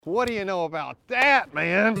What do you know about that,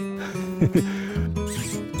 man?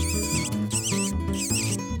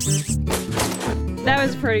 That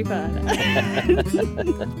was pretty fun.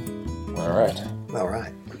 All right. All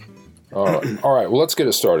right. All right. Well, let's get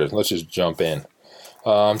it started. Let's just jump in.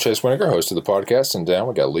 I'm Chase Winiger, host of the podcast, and down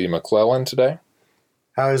we got Lee McClellan today,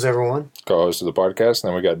 How is everyone? co-host of the podcast, and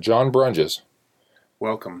then we got John Brunges.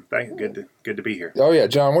 Welcome. Good to be here. Oh yeah,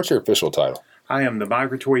 John, what's your official title? I am the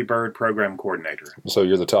Migratory Bird Program Coordinator. So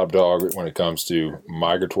you're the top dog when it comes to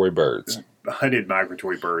migratory birds. Hunted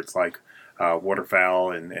migratory birds like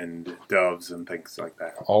waterfowl and doves and things like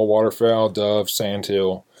that. All waterfowl, doves,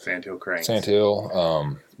 sandhill, Sandhill cranes.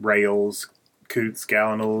 Rails, coots,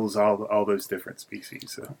 gallinals, all those different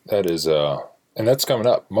species. So. That is, and that's coming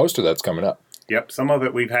up. Most of that's coming up. Yep, some of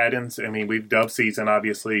it we've had we've dove season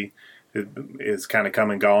obviously is kind of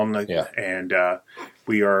come and gone. Yeah. And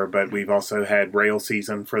but we've also had rail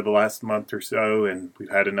season for the last month or so, and we've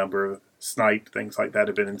had a number of snipe, things like that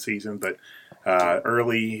have been in season. But in our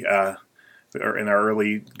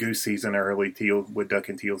early goose season, our early wood duck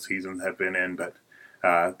and teal season have been in, but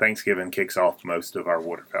Thanksgiving kicks off most of our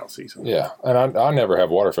waterfowl season. Yeah, and I never have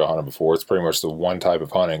waterfowl hunted before. It's pretty much the one type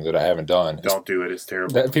of hunting that I haven't done. Don't do it. It's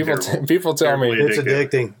terrible. People tell me It's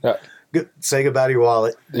addicting. Yeah. Say goodbye to your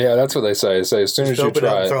wallet. Yeah, that's what they say. They say as soon as you Open it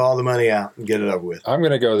up, try it, throw all the money out, and get it over with. I'm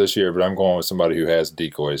going to go this year, but I'm going with somebody who has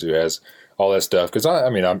decoys, who has all that stuff. Because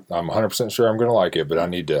I'm 100% sure I'm going to like it, but I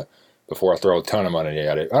need to, before I throw a ton of money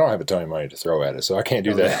at it. I don't have a ton of money to throw at it, so I can't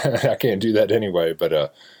do that. I can't do that anyway.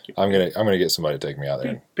 But I'm gonna get somebody to take me out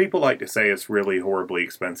there. People like to say it's really horribly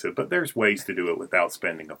expensive, but there's ways to do it without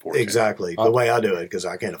spending a fortune. Exactly. The way I do it, because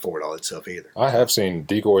I can't afford all that stuff either. I have seen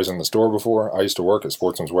decoys in the store before. I used to work at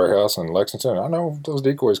Sportsman's Warehouse in Lexington. I know those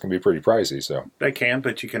decoys can be pretty pricey. So they can,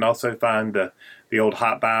 but you can also find the old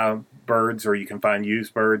hot buy birds, or you can find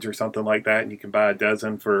used birds or something like that, and you can buy a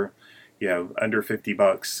dozen for under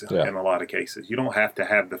 $50 in a lot of cases. You don't have to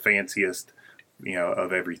have the fanciest,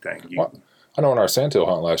 of everything. I know in our sandhill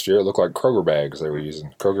hunt last year, it looked like Kroger bags they were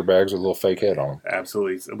using. Kroger bags with a little fake head on them.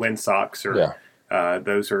 Absolutely. Wind socks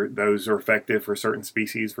those are effective for certain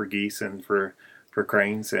species, for geese and for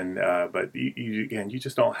cranes. And but you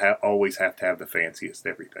just don't always have to have the fanciest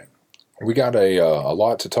everything. We got a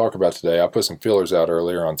lot to talk about today. I put some feelers out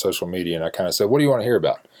earlier on social media, and I kind of said, what do you want to hear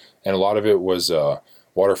about? And a lot of it was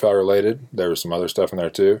waterfowl related. There was some other stuff in there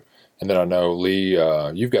too. And then I know, Lee,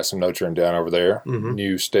 you've got some notes written down over there. Mm-hmm.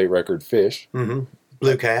 New state record fish. Mm-hmm.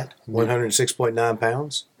 Blue cat, 106.9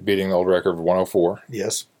 pounds. Beating the old record of 104.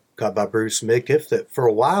 Yes. Caught by Bruce Midkiff, that for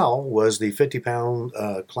a while was the 50-pound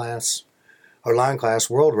class or line class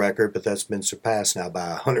world record, but that's been surpassed now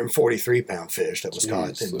by a 143-pound fish that was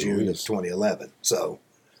caught in June of 2011. So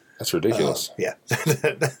that's ridiculous. Yeah.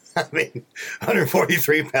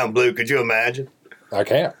 143-pound blue. Could you imagine? I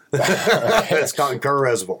can't. It's caught in Kerr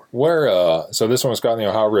Reservoir. So this one was caught in the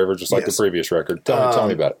Ohio River, just like the previous record. Tell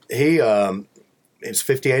me about it. It's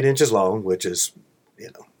 58 inches long, which is,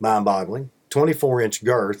 mind-boggling. 24-inch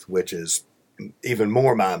girth, which is even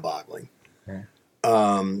more mind-boggling.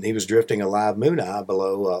 He was drifting a live moon eye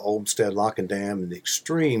below Olmsted Lock and Dam in the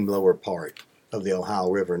extreme lower part of the Ohio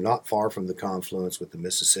River, not far from the confluence with the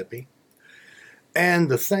Mississippi.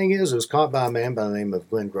 And the thing is, it was caught by a man by the name of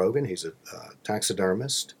Glenn Grogan. He's a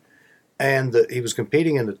taxidermist. And he was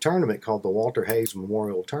competing in a tournament called the Walter Hayes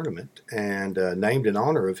Memorial Tournament, and named in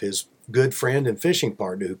honor of his good friend and fishing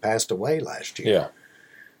partner who passed away last year. Yeah.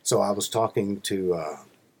 So I was talking to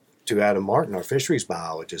Adam Martin, our fisheries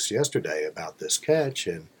biologist, yesterday about this catch,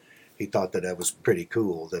 and he thought that was pretty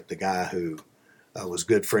cool, that the guy who was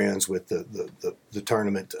good friends with the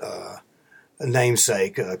tournament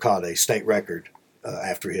namesake caught a state record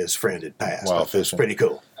after his friend had passed. Wow, that's pretty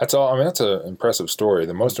cool. That's all. That's an impressive story.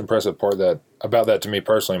 The most impressive part about that to me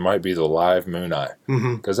personally might be the live moon eye.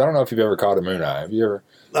 Because I don't know if you've ever caught a moon eye. Have you ever?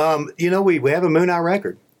 We have a moon eye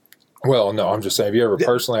record. Well, no, I'm just saying. Have you ever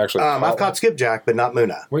personally actually? I've caught skipjack, but not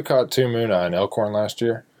moon eye. We caught 2 moon eye in Elkhorn last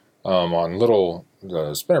year on little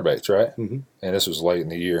spinner baits, right? Mm-hmm. And this was late in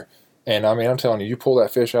the year. And I'm telling you, you pull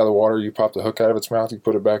that fish out of the water, you pop the hook out of its mouth, you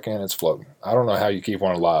put it back in, it's floating. I don't know how you keep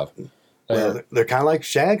one alive. Well, they're kind of like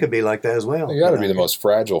shad could be like that as well. They got to be the most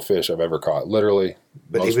fragile fish I've ever caught, literally.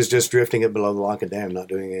 But he was just drifting it below the lock and dam, not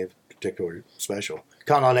doing anything particular special.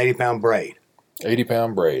 Caught on 80-pound braid.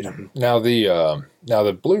 80-pound braid. Mm-hmm. Now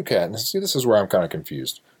the blue cat. And see, this is where I'm kind of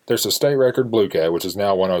confused. There's a state record blue cat, which is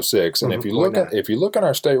now 106, and if you look at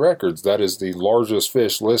our state records, that is the largest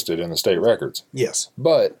fish listed in the state records. Yes,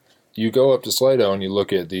 but you go up to Slato and you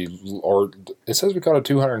look at it says we caught a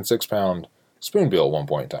 206-pound spoonbill at one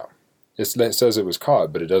point in time. It says it was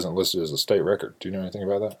caught, but it doesn't list it as a state record. Do you know anything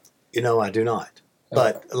about that? I do not.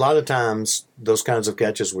 But a lot of times, those kinds of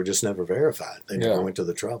catches were just never verified. They never went to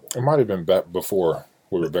the trouble. It might have been back before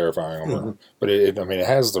we were verifying them. But it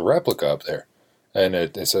has the replica up there. And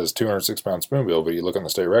it says 206-pound spoonbill, but you look on the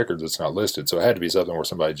state records, it's not listed. So it had to be something where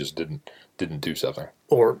somebody just didn't do something.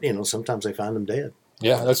 Or, sometimes they find them dead.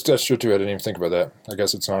 Yeah, that's true, too. I didn't even think about that. I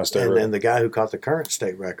guess it's not a state record. And then the guy who caught the current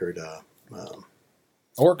state record...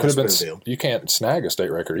 or it could have been... You can't snag a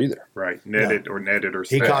state record either. Right. Netted or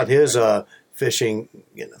He caught his fishing...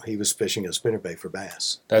 he was fishing a spinnerbait for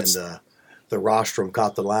bass. And the rostrum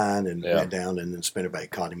caught the line and went down, and then spinnerbait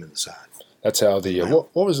caught him in the side. That's how the...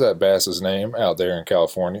 what was that bass's name out there in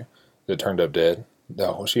California that turned up dead?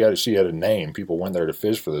 No, she had a name. People went there to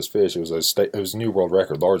fish for this fish. It was a new world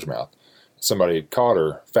record, largemouth. Somebody caught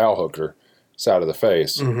her, foul hooked her, side of the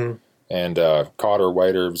face, and caught her,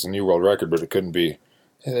 weighed her. It was a new world record, but it couldn't be.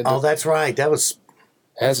 That's right. That's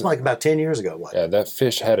like about 10 years ago. What? Yeah, that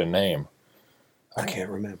fish had a name. I can't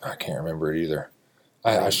remember. I can't remember it either.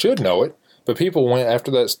 I should know it, but people went after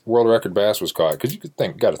that world record bass was caught, because you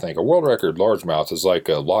got to think a world record largemouth is like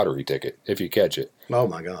a lottery ticket if you catch it. Oh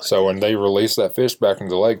my God! So when they released that fish back into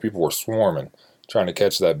the lake, people were swarming trying to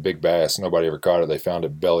catch that big bass. Nobody ever caught it. They found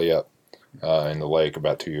it belly up in the lake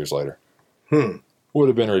about 2 years later. Would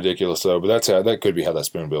have been ridiculous though, but that could be how that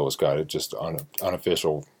spoonbill was caught. It just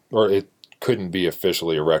unofficial, or it couldn't be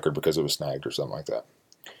officially a record because it was snagged or something like that.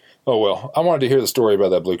 Oh well, I wanted to hear the story about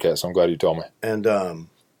that blue cat, so I'm glad you told me. And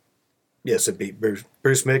yes, it beat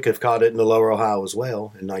Bruce Mickiff caught it in the Lower Ohio as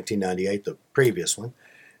well in 1998, the previous one,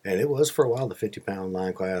 and it was for a while the 50-pound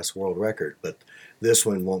line class world record. But this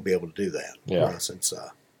one won't be able to do that, since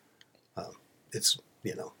it's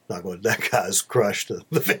not going. That guy's crushed the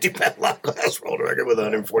 50-pound line class world record with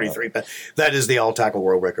 143 pounds. That is the all tackle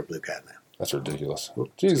world record blue cat now. That's ridiculous.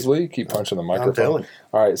 Jeez, Lee, keep punching the microphone. I'm telling you.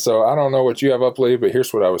 All right, so I don't know what you have up, Lee, but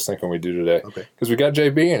here's what I was thinking we'd do today. Okay. Because we got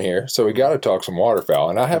JB in here, so we got to talk some waterfowl.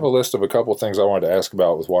 And I have a list of a couple of things I wanted to ask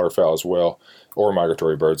about with waterfowl as well, or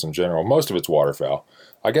migratory birds in general. Most of it's waterfowl.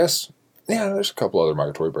 I guess, there's a couple other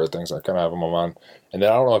migratory bird things I kind of have on my mind. And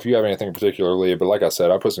then I don't know if you have anything in particular, Lee, but like I said,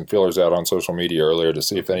 I put some feelers out on social media earlier to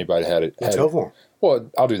see if anybody had it. Let's go for them. Well,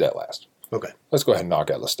 I'll do that last. Okay. Let's go ahead and knock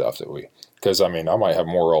out the stuff because I might have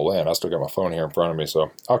more roll in. I still got my phone here in front of me, so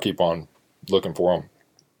I'll keep on looking for them.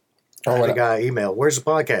 I had a guy email, "Where's the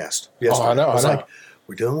podcast?" Yesterday. I know. Like,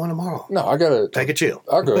 we're doing one tomorrow. No, I got to take a chill.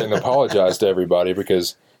 I'll go ahead and apologize to everybody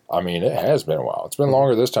because, it has been a while. It's been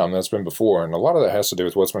longer this time than it's been before, and a lot of that has to do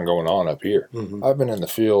with what's been going on up here. I've been in the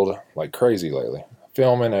field like crazy lately,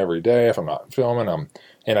 filming every day. If I'm not filming,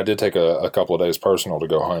 and I did take a couple of days personal to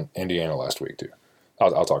go hunt Indiana last week too.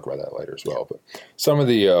 I'll talk about that later as well. But some of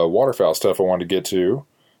the waterfowl stuff I wanted to get to,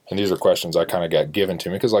 and these are questions I kind of got given to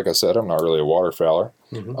me because, like I said, I'm not really a waterfowler.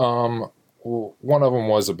 One of them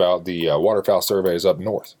was about the waterfowl surveys up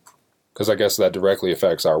north, because I guess that directly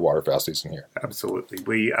affects our waterfowl season here. Absolutely.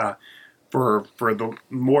 We for the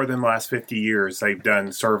more than the last 50 years, they've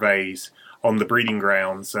done surveys on the breeding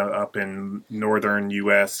grounds up in northern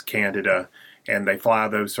U.S., Canada. And they fly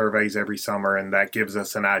those surveys every summer, and that gives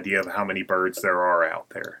us an idea of how many birds there are out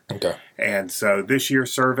there. Okay. And so this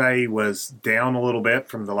year's survey was down a little bit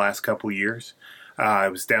from the last couple of years.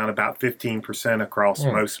 It was down about 15% across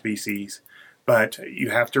most species. But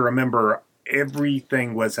you have to remember,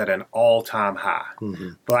 everything was at an all-time high.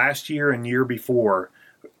 Last year and year before,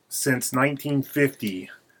 since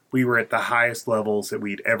 1950, we were at the highest levels that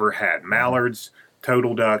we'd ever had. Mallards,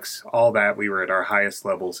 total ducks, all that, we were at our highest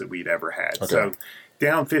levels that we'd ever had. Okay. So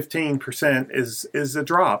down 15% is a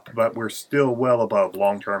drop, but we're still well above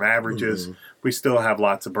long-term averages. We still have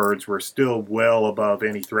lots of birds. We're still well above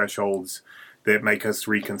any thresholds that make us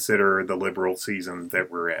reconsider the liberal season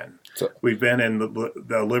that we're in. So, we've been in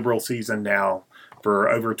the liberal season now for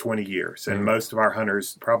over 20 years, and most of our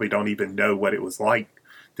hunters probably don't even know what it was like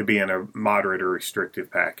to be in a moderate or restrictive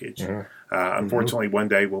package. Unfortunately, one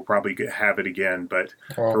day we'll probably have it again, but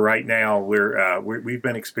for right now, we've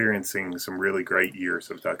been experiencing some really great years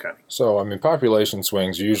of duck hunting. So, population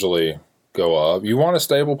swings usually go up. You want a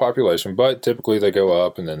stable population, but typically they go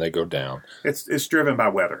up and then they go down. It's driven by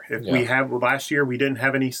weather. Last year, we didn't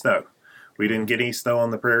have any snow. We didn't get any snow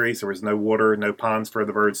on the prairies. There was no water, no ponds for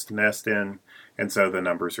the birds to nest in. And so the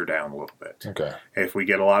numbers are down a little bit. Okay. If we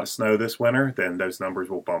get a lot of snow this winter, then those numbers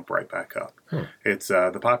will bump right back up. It's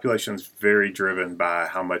the population's very driven by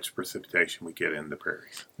how much precipitation we get in the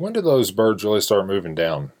prairies. When do those birds really start moving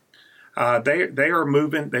down? They are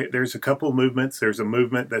moving. There's a couple of movements. There's a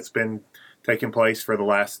movement that's been taking place for the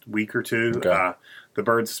last week or two. Okay. The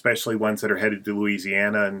birds, especially ones that are headed to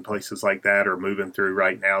Louisiana and places like that, are moving through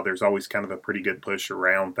right now. There's always kind of a pretty good push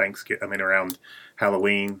around around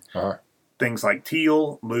Halloween. things like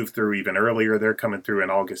teal move through even earlier. They're coming through in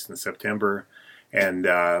August and September. And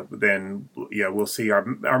then, we'll see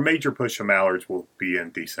our major push of mallards will be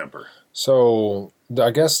in December. So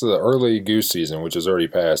I guess the early goose season, which is already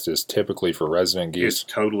passed, is typically for resident geese. It's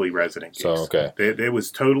totally resident geese. So, okay. It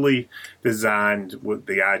was totally designed with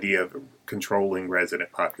the idea of controlling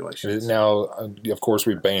resident populations. Now, of course,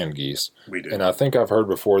 we ban geese. We do. And I think I've heard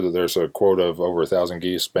before that there's a quota of over 1,000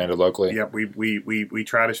 geese banded locally. Yep, we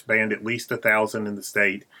try to band at least 1,000 in the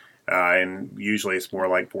state. And usually it's more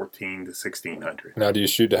like 1,400 to 1,600. Now, do you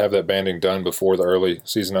shoot to have that banding done before the early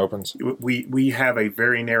season opens? We have a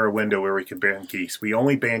very narrow window where we can band geese. We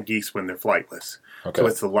only band geese when they're flightless. Okay. So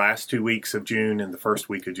it's the last 2 weeks of June and the first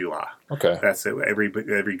week of July. Okay. That's it.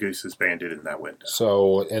 Every goose is banded in that window.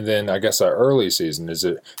 So, and then I guess our early season, is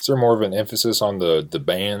there more of an emphasis on the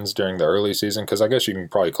bands during the early season? Because I guess you can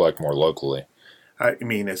probably collect more locally. I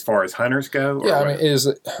mean, as far as hunters go? Or yeah,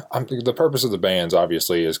 I mean, the purpose of the bands,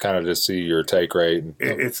 obviously, is kind of to see your take rate.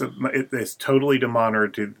 It's totally to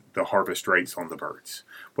monitor the harvest rates on the birds.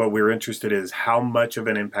 What we're interested in is how much of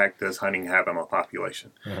an impact does hunting have on a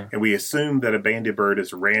population. Mm-hmm. And we assume that a banded bird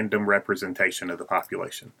is a random representation of the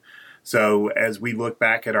population. So as we look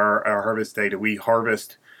back at our harvest data, we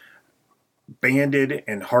banded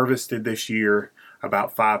and harvested this year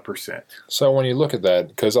about 5%. So when you look at that,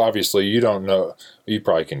 because obviously you don't know, you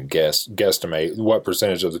probably can guesstimate what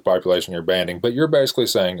percentage of the population you're banding, but you're basically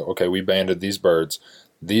saying, okay, we banded these birds.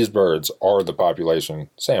 These birds are the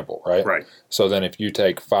population sample, right? Right. So then if you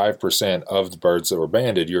take 5% of the birds that were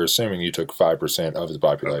banded, you're assuming you took 5% of the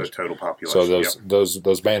population. Of the total population. So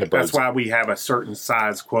those banded birds. That's why we have a certain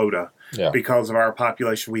size quota. Yeah. Because of our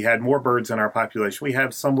population. We had more birds in our population. We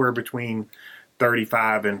have somewhere between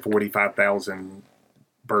 35 and 45,000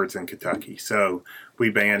 birds in Kentucky. So we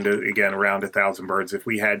banned, again, around 1,000 birds. If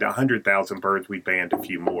we had 100,000 birds, we banned a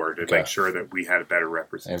few more to make sure that we had a better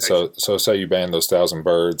representation. And so say you banned those 1,000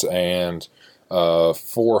 birds and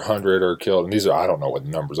 400 are killed. And these are, I don't know what the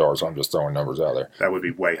numbers are, so I'm just throwing numbers out there. That would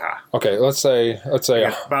be way high. Okay, let's say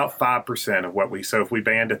about 5% of what so if we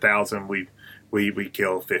banned 1,000, we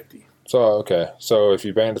kill 50. So if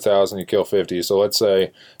you banned 1,000, you kill 50. So let's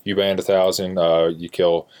say you banned 1,000, you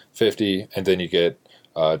kill 50, and then you get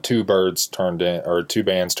two bands turned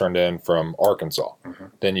in from Arkansas. Mm-hmm.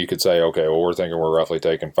 Then you could say, okay, well, we're thinking we're roughly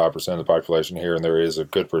taking 5% of the population here, and there is a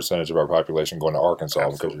good percentage of our population going to Arkansas.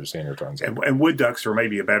 Absolutely. Because you're senior turns in. And wood ducks are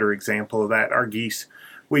maybe a better example of that. Our geese,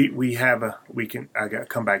 I got to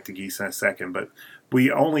come back to geese in a second, but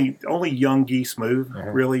we only young geese move. Mm-hmm.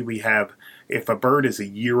 Really, we have, if a bird is a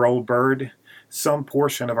year-old bird, some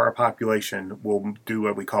portion of our population will do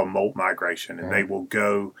what we call molt migration, and they will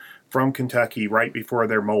go from Kentucky right before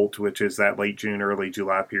their molt, which is that late June, early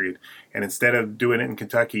July period. And instead of doing it in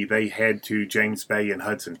Kentucky, they head to James Bay and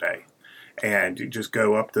Hudson Bay and just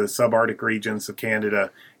go up to the subarctic regions of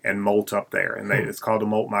Canada and molt up there. And it's called a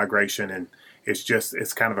molt migration, and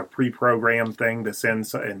it's kind of a pre-programmed thing to send,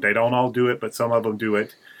 and they don't all do it, but some of them do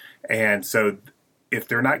it. And so if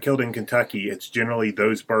they're not killed in Kentucky, it's generally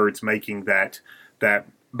those birds making that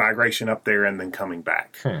migration up there and then coming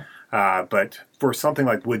back. But for something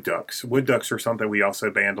like wood ducks are something we also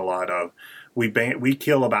banned a lot of. We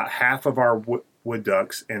kill about half of our wood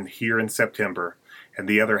ducks here in September, and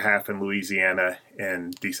the other half in Louisiana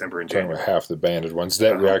in December and January. Half the banded ones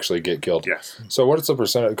that actually get killed. Yes. So what is the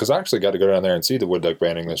percentage? Because I actually got to go down there and see the wood duck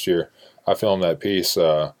banding this year. I filmed that piece.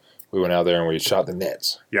 We went out there and we shot the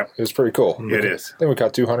nets. Yep. It was pretty cool. It is. I think we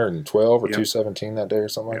caught 212 or 217 that day or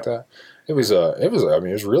something like that. It was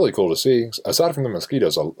really cool to see. Aside from the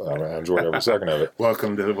mosquitoes, I enjoyed every second of it.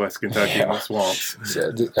 Welcome to the West Kentucky swamps.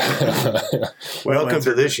 Welcome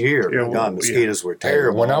to this year. God, mosquitoes were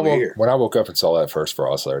terrible. When I woke up and saw that first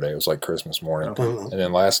frost the other day, it was like Christmas morning. Mm-hmm. And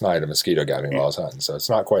then last night, a mosquito got me while I was hunting. So it's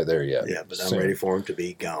not quite there yet. Yeah, but I'm ready for them to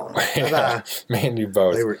be gone. Me and you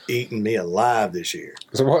both. They were eating me alive this year.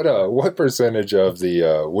 So what percentage of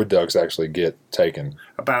the wood ducks actually get taken?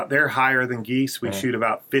 They're higher than geese. We shoot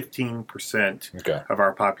about 15% of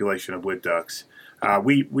our population of wood ducks.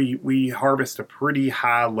 We harvest a pretty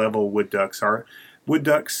high level wood ducks. Our wood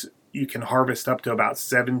ducks, you can harvest up to about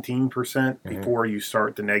 17% before you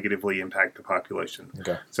start to negatively impact the population.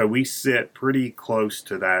 Okay. So we sit pretty close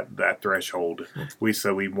to that threshold.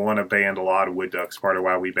 So we want to band a lot of wood ducks. Part of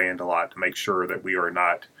why we band a lot to make sure that we are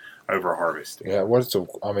not over harvesting. Yeah,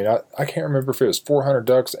 I can't remember if it was 400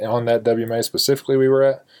 ducks on that WMA specifically we were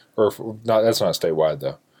at, or not. That's not statewide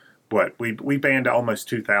though. what we banned almost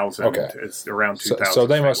 2,000. Okay. It's around So, 2,000. so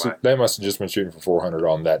they must statewide. have just been shooting for 400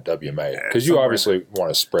 on that WMA because you somewhere. obviously want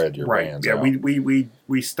to spread your Right. bands Yeah. out.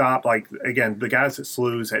 We stopped, like, again, the guys at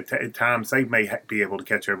SLUs at times they may be able to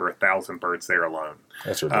catch over 1,000 birds there alone.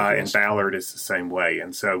 That's And ridiculous. Ballard is the same way,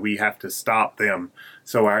 and so we have to stop them.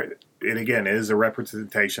 So it again is a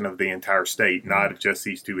representation of the entire state, not just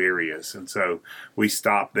these two areas, and so we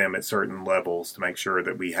stop them at certain levels to make sure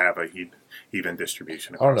that we have a even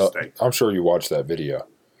distribution I don't across know. the state. I'm sure you watched that video.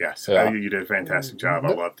 Yes, Yeah. you did a fantastic job. I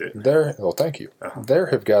loved it. Well, thank you. There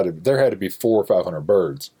had to be 400 or 500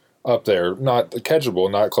 birds up there, not catchable,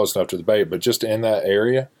 not close enough to the bait, but just in that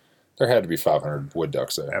area. There had to be 500 wood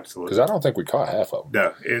ducks there. Absolutely. Because I don't think we caught half of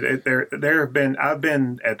them. No, there have been. I've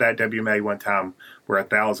been at that WMA one time where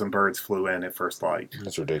 1,000 birds flew in at first light.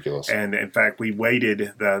 That's ridiculous. And in fact, we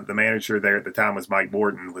waited. The manager there at the time was Mike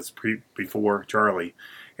Morton, was before Charlie,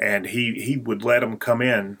 and he would let them come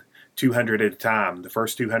in 200 at a time. The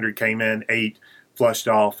first 200 came in, ate, flushed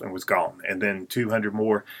off, and was gone. And then 200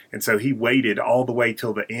 more. And so he waited all the way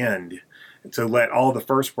till the end to let all the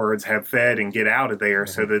first birds have fed and get out of there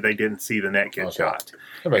so that they didn't see the net get shot.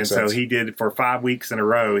 That makes and sense. so he did for 5 weeks in a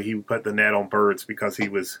row. He would put the net on birds because he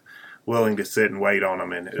was willing to sit and wait on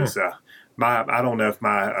them. And it was I don't know if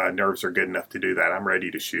my nerves are good enough to do that. I'm ready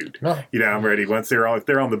to shoot. No. I'm ready. Once if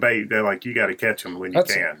they're on the bait, they're like, you got to catch them when you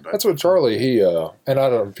can. But That's what Charlie, and I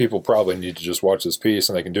don't, people probably need to just watch this piece,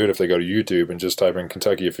 and they can do it if they go to YouTube and just type in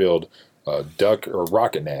Kentucky Afield duck or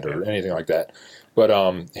rocket net or anything like that. But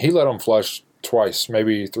he let them flush twice,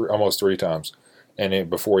 maybe almost three times, and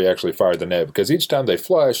before he actually fired the net, because each time they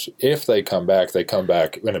flush, if they come back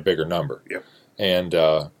in a bigger number. Yep. And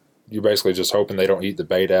you're basically just hoping they don't eat the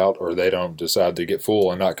bait out or they don't decide to get full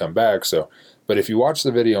and not come back. So, but if you watch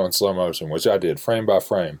the video in slow motion, which I did frame by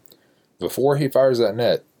frame, before he fires that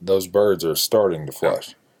net, those birds are starting to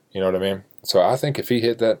flush. You know what I mean? So I think if he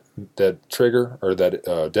hit that trigger or that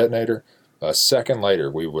detonator, a second later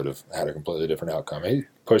we would have had a completely different outcome. He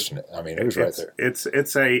pushing it. I mean, it was right there. It's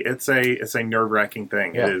a nerve-wracking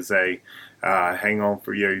thing. Yeah. It is a hang on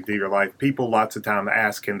for your life. People lots of time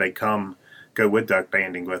ask, can they go wood duck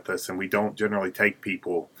banding with us, and we don't generally take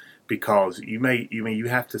people because you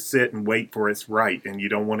have to sit and wait for it's right, and you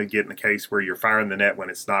don't want to get in a case where you're firing the net when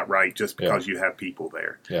it's not right just because you have people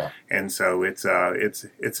there. Yeah. And so it's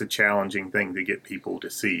a challenging thing to get people to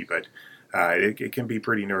see, but it can be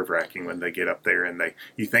pretty nerve-wracking when they get up there and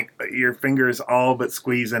you think your fingers all but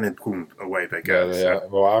squeezing and boom, away they go. Yeah.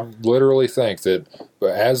 Well, I literally think that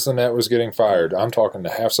as the net was getting fired, I'm talking a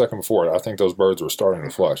half second before it, I think those birds were starting to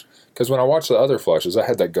flush. Because when I watched the other flushes, I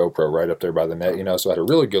had that GoPro right up there by the net, so I had a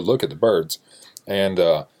really good look at the birds. And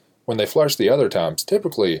when they flushed the other times,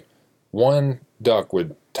 typically one duck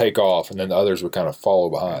would take off and then the others would kind of follow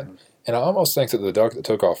behind. Mm-hmm. And I almost think that the duck that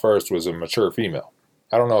took off first was a mature female.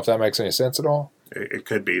 I don't know if that makes any sense at all. It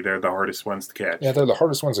could be. They're the hardest ones to catch. Yeah, they're the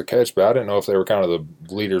hardest ones to catch, but I didn't know if they were kind of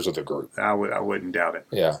the leaders of the group. I wouldn't doubt it.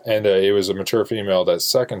 Yeah, and it was a mature female that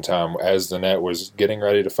second time as the net was getting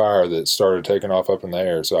ready to fire that started taking off up in the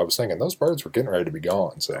air. So I was thinking those birds were getting ready to be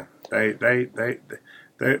gone. So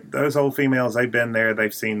those old females, they've been there.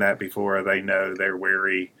 They've seen that before. They know. They're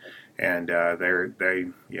wary, and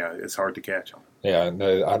it's hard to catch them. Yeah,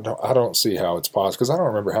 I don't see how it's possible because I don't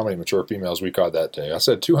remember how many mature females we caught that day. I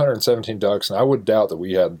said 217 ducks, and I would doubt that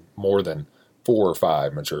we had more than 4 or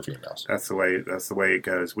 5 mature females. That's the way it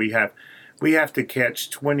goes. We have to catch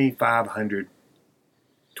 2,500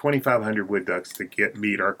 wood ducks to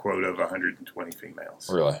meet our quota of 120 females.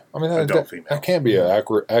 Really? I mean, adult females. That can't be an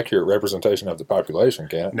accurate representation of the population,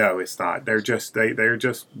 can it? No, it's not. They're just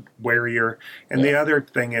warier. And the other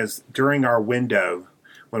thing is, during our window,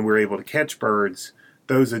 when we're able to catch birds,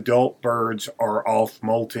 those adult birds are off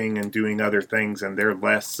molting and doing other things, and they're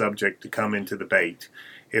less subject to come into the bait.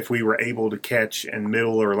 If we were able to catch in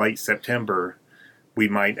middle or late September, we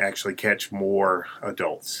might actually catch more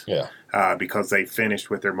adults. Yeah. Because they finished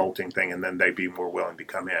with their molting thing, and then they'd be more willing to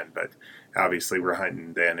come in. But obviously we're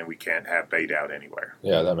hunting then, and we can't have bait out anywhere.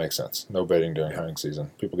 Yeah, that makes sense. No baiting during hunting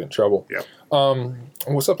season. People get in trouble. Yep.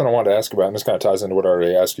 What's something I wanted to ask about, and this kind of ties into what I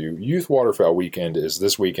already asked you. Youth Waterfowl Weekend is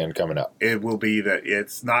this weekend coming up. It will be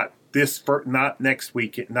it's not next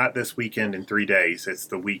weekend, not this weekend in 3 days. It's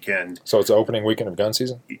the weekend. So it's the opening weekend of gun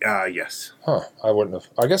season? Yes. Huh. I wouldn't have.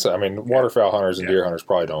 I guess, waterfowl hunters and deer hunters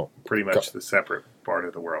probably don't. Pretty much the separate part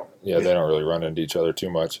of the world. Yeah, they don't really run into each other too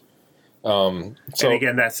much. And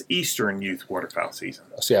again, that's Eastern Youth Waterfowl season.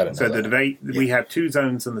 See, I didn't know the that. debate, we have 2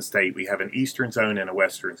 zones in the state. We have an Eastern zone and a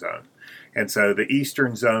Western zone. And so the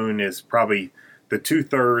Eastern zone is probably the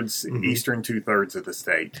 2/3 eastern 2/3 of the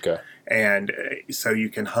state. Okay. And so you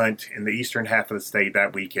can hunt in the eastern half of the state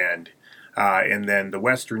that weekend. And then the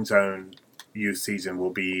western zone youth season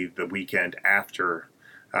will be the weekend after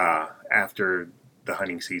the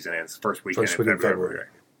hunting season ends, first weekend in February.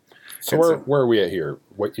 So where are we at here?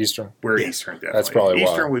 What, Eastern? We're Eastern, definitely. That's probably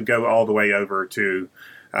Eastern why. would go all the way over to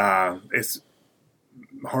it's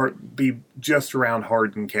be just around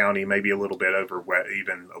Hardin County, maybe a little bit over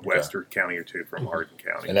even a western county or two from Hardin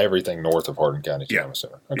County. And everything north of Hardin County, Yeah. I'm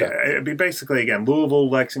assuming. Okay. Yeah, it'd be basically, again, Louisville,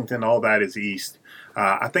 Lexington, all that is east.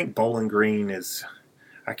 I think Bowling Green is,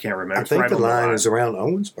 I can't remember. I It's think right the on line is around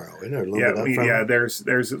Owensboro, isn't there? A little bit up from it?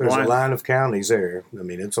 There's a line of counties there. I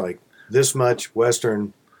mean, it's like this much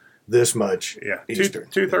western, this much eastern.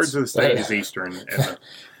 2/3 of the state is eastern.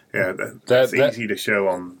 And that's easy to show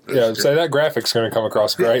on the Yeah, script. so that graphic's going to come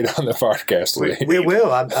across great on the podcast. Lee. It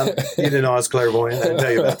will. You didn't know I was clairvoyant. I didn't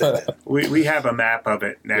tell you about that. We have a map of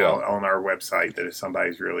it now on our website that if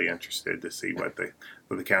somebody's really interested to see what the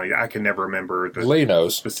county, I can never remember the Lee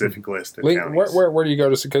knows. specific list of Lee, counties. where do you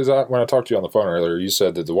go to? Because when I talked to you on the phone earlier, you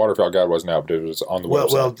said that the waterfowl guide wasn't out, but it was on the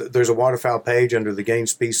website. Well, there's a waterfowl page under the game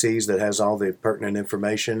species that has all the pertinent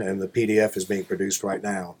information, and the PDF is being produced right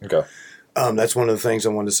now. Okay. That's one of the things I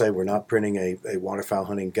wanted to say. We're not printing a waterfowl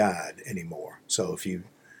hunting guide anymore. So if you,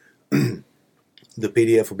 the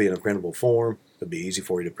PDF will be in a printable form. It'll be easy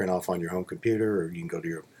for you to print off on your home computer, or you can go to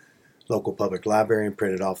your local public library and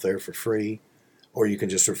print it off there for free, or you can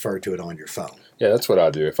just refer to it on your phone. Yeah, that's what I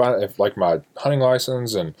do. If like my hunting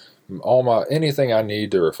license and anything I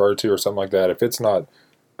need to refer to or something like that, if it's not,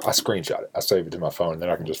 I screenshot it. I save it to my phone, and then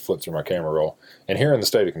I can just flip through my camera roll. And here in the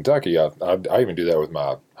state of Kentucky, I even do that with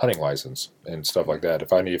my hunting license and stuff like that.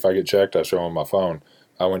 If I get checked, I show them my phone.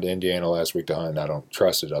 I went to Indiana last week to hunt, and I don't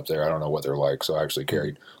trust it up there. I don't know what they're like, so I actually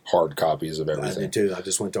carried hard copies of everything. I did too. I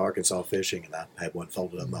just went to Arkansas fishing, and I had one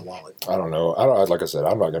folded up in my wallet. I don't know. Like I said,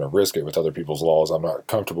 I'm not going to risk it with other people's laws I'm not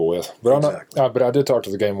comfortable with. But Exactly. But I did talk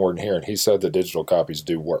to the game warden here, and he said that digital copies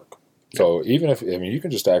do work. So even you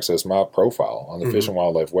can just access my profile on the Fish and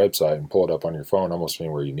Wildlife website and pull it up on your phone almost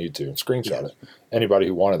anywhere you need to and screenshot it. Anybody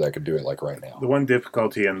who wanted that could do it like right now. The one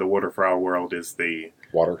difficulty in the waterfowl world is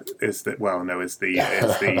Water? is the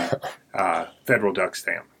federal duck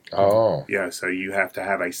stamp. Oh. Yeah, so you have to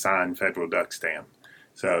have a signed federal duck stamp.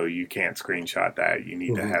 So you can't screenshot that. You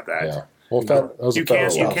need to have that. Yeah. Well, those are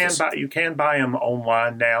federal office. You can buy them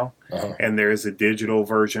online now, and there is a digital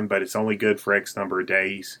version, but it's only good for X number of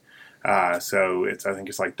days. So I think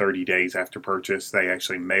it's like 30 days after purchase, they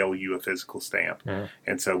actually mail you a physical stamp.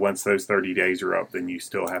 And so once those 30 days are up, then you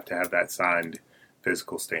still have to have that signed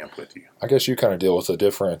physical stamp with you. I guess you kind of deal with a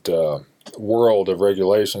different world of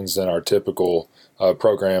regulations than our typical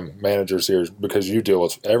program managers here, because you deal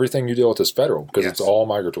with everything you deal with is federal, because it's all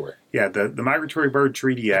migratory. Yeah, the Migratory Bird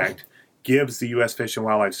Treaty Act gives the U.S. Fish and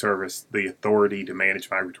Wildlife Service the authority to manage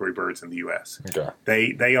migratory birds in the U.S.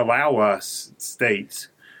 Okay. They allow us, states,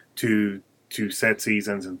 to set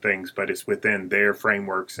seasons and things, but it's within their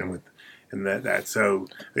frameworks and that. So,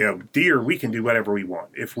 deer, we can do whatever we want.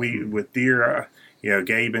 If we with deer,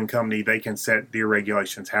 Gabe and company, they can set deer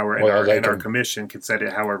regulations however, our commission can set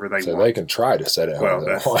it however they want. So they can try to set it however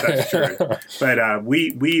they want. That's true. But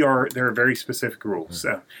there are very specific rules.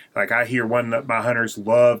 Like I hear one that my hunters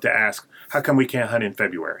love to ask, how come we can't hunt in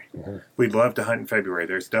February? We'd love to hunt in February.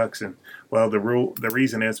 There's ducks and the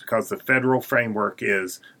reason is because the federal framework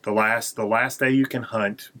is the last day you can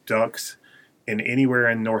hunt ducks in anywhere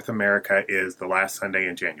in North America is the last Sunday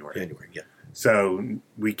in January. Yeah. So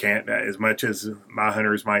we can't, as much as my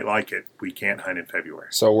hunters might like it, we can't hunt in February.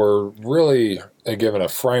 So we're really given a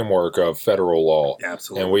framework of federal law.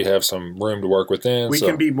 Absolutely. And we have some room to work within. We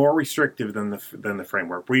can be more restrictive than the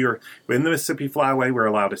framework. We are in the Mississippi Flyway. We're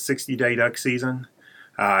allowed a 60-day duck season.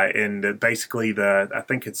 And basically I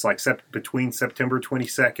think it's like between September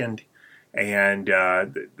 22nd and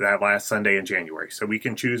that last Sunday in January. So we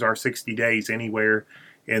can choose our 60 days anywhere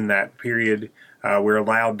in that period. We're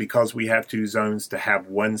allowed, because we have two zones, to have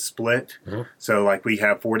one split. So like we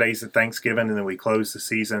have 4 days of Thanksgiving, and then we close the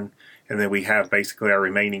season, and then we have basically our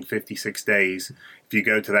remaining 56 days. If you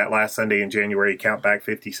go to that last Sunday in January, count back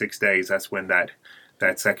 56 days, that's when that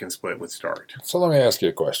second split would start. So let me ask you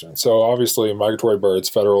a question. So obviously migratory birds,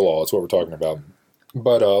 federal law, that's what we're talking about.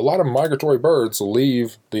 But a lot of migratory birds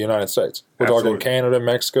leave the United States. We're talking Canada,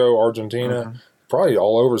 Mexico, Argentina, probably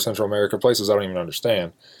all over Central America, places I don't even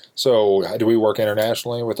understand. So do we work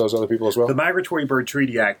internationally with those other people as well? The Migratory Bird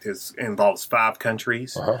Treaty Act involves 5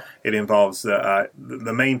 countries. It involves the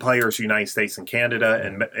main players, United States and Canada,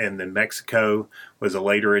 and then Mexico was a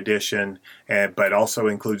later addition, but also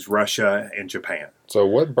includes Russia and Japan. So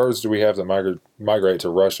what birds do we have that migrate to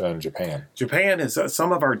Russia and Japan? Japan is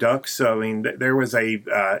some of our ducks. So, I mean, there was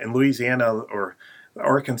in Louisiana or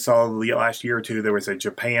Arkansas last year or two, there was a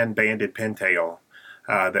Japan banded pintail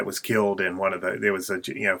that was killed in there was a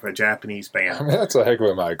Japanese band. I mean, that's a heck of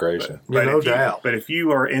a migration. But no doubt. But if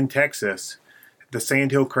you are in Texas, the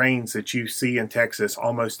sandhill cranes that you see in Texas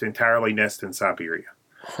almost entirely nest in Siberia.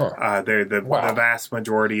 They're the vast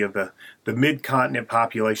majority of the mid-continent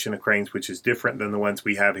population of cranes, which is different than the ones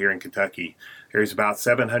we have here in Kentucky. There's about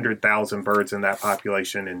 700,000 birds in that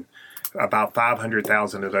population, and about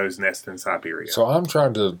 500,000 of those nest in Siberia. So I'm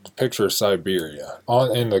trying to picture Siberia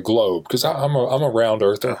in the globe, because I'm a round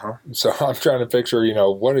earther. So I'm trying to picture,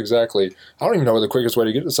 what exactly. I don't even know what the quickest way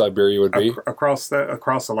to get to Siberia would be. Across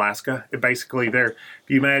Alaska. Basically, if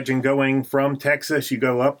you imagine going from Texas, you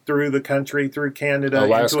go up through the country, through Canada,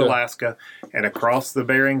 into Alaska, and across the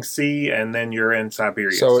Bering Sea, and then you're in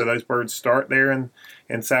Siberia. So those birds start there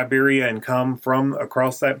in Siberia and come from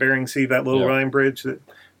across that Bering Sea, that little line bridge that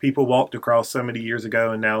people walked across so many years ago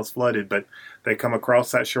and now it's flooded, but they come across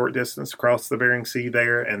that short distance across the Bering Sea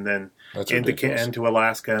there, and then into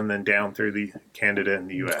Alaska, and then down through the Canada and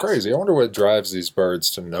the U.S. It's crazy. I wonder what drives these birds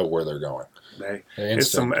to know where they're going.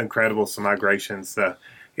 It's some migrations.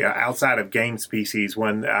 Outside of game species,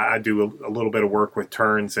 when I do a little bit of work with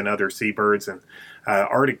terns and other seabirds, and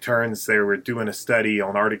Arctic terns, they were doing a study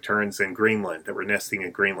on Arctic terns in Greenland that were nesting in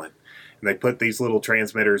Greenland. And they put these little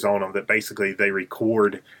transmitters on them that basically they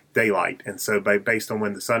record daylight. And so based on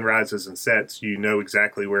when the sun rises and sets, you know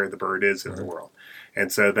exactly where the bird is in the world.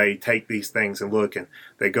 And so they take these things and look, and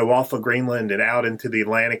they go off of Greenland and out into the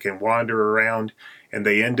Atlantic and wander around, and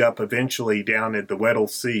they end up eventually down at the Weddell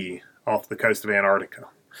Sea off the coast of Antarctica.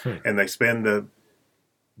 And they spend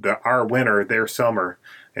our winter, their summer,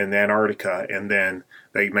 in Antarctica, and then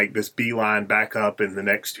they make this beeline back up in the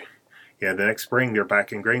next spring they're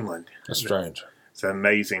back in Greenland. That's strange. It's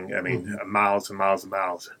amazing. I mean, miles and miles and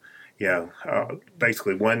miles.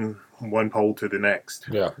 Basically one pole to the next.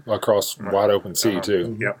 Yeah, across wide open sea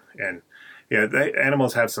too. Yep, and the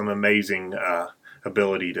animals have some amazing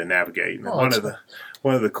ability to navigate. And one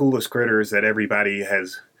of the coolest critters that everybody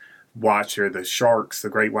has watched are the sharks, the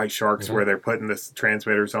great white sharks, where they're putting the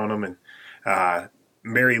transmitters on them. And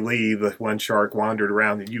Mary Lee, the one shark, wandered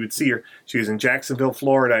around, and you would see her. She was in Jacksonville,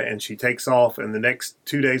 Florida, and she takes off, and the next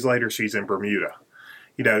 2 days later, she's in Bermuda.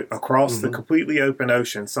 Across the completely open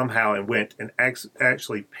ocean somehow, and went and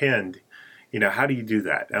actually pinned. How do you do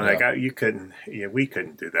that? And you couldn't. We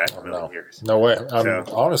couldn't do that in a million years. No way.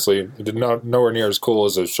 Honestly, nowhere near as cool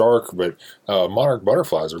as a shark, but monarch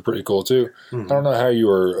butterflies are pretty cool too. I don't know how you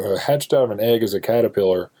were hatched out of an egg as a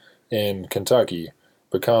caterpillar in Kentucky,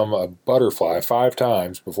 become a butterfly 5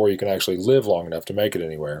 times before you can actually live long enough to make it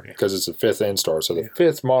anywhere, because it's a 5th instar. So the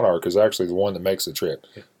 5th monarch is actually the one that makes the trip.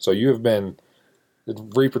 So you have been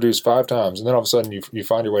reproduced 5 times, and then all of a sudden you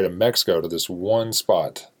find your way to Mexico, to this one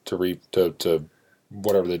spot to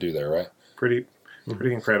whatever they do there, right? Pretty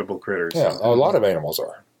incredible critters. Yeah, a lot of animals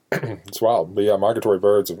are. It's wild. But migratory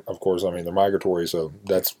birds, of course, they're migratory, so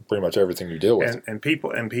that's pretty much everything you deal with. And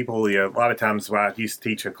people, a lot of times when I used to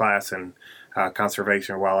teach a class in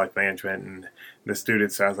conservation or wildlife management, and the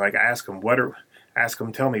students, I was like,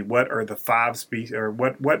 tell me what are the 5 species, or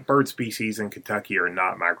what bird species in Kentucky are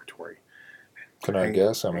not migratory? Can I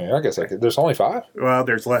guess? I guess I could. There's only 5? Well,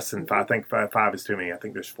 there's less than 5. I think 5 is too many. I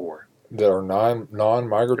think there's 4. That are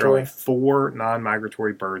non-migratory? There are only 4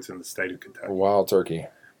 non-migratory birds in the state of Kentucky. Wild turkey.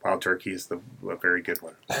 Wild turkey is a very good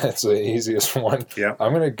one. That's the easiest one. Yeah.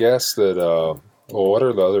 I'm going to guess that, what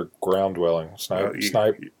are the other ground-dwelling? Snipe?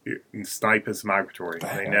 Snipe is migratory.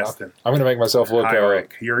 They nest in. I'm going to make myself look...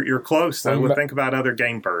 You're close, though. Think about other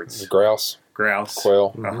game birds. Grouse.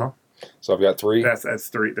 Quail. So I've got 3? That's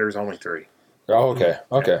 3. There's only 3. Oh,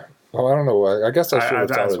 okay. Well, I don't know. I guess I should have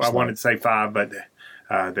thought it. I wanted to say 5, but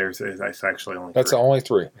that's actually only 3. That's only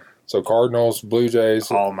 3. So cardinals, blue jays...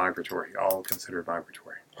 All migratory. All considered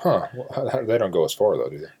migratory. Huh. Well, they don't go as far, though,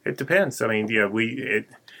 do they? It depends. I mean, we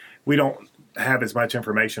don't have as much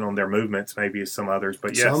information on their movements maybe as some others,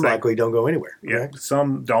 but yes, some likely don't go anywhere. Yeah,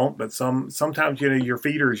 some don't, but sometimes your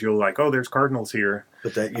feeders, you'll like, there's cardinals here.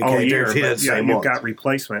 But that you can't guarantee that's the same you've ones. got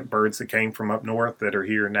replacement birds that came from up north that are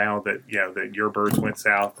here now that that your birds went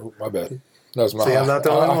south. Oh, my bad. That was my. See, I'm not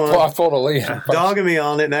the only one. I pulled a lead. Dogging me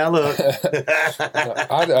on it now. Look,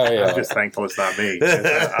 I'm just thankful it's not me.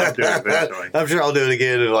 I'll do it eventually. I'm sure I'll do it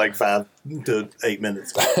again in like 5 to 8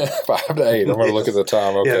 minutes. 5 to 8. I'm going to look at the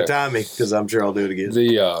time. Okay. Yeah, time me because I'm sure I'll do it again.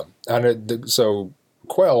 So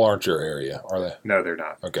quail aren't your area, are they? No, they're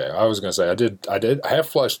not. Okay, I was going to say I have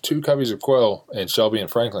flushed 2 coveys of quail in Shelby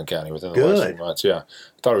and Franklin County within the last few months. Yeah,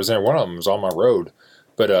 I thought it was in. One of them was on my road,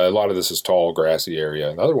 but a lot of this is tall, grassy area.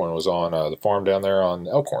 Another one was on the farm down there on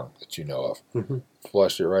Elkhorn that you know of. Mm-hmm.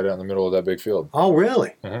 Flushed it right out in the middle of that big field. Oh,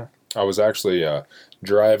 really? Mm-hmm. I was actually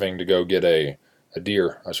driving to go get a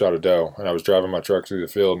deer. I shot a doe, and I was driving my truck through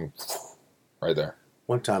the field, and right there.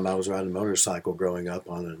 One time I was riding a motorcycle growing up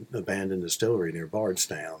on an abandoned distillery near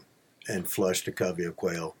Bardstown and flushed a covey of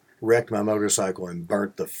quail, wrecked my motorcycle, and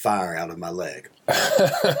burnt the fire out of my leg.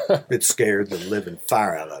 It scared the living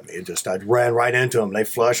fire out of me. I ran right into them. They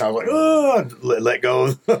flushed. I was like, oh, let go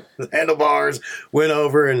of the handlebars, went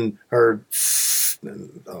over and heard,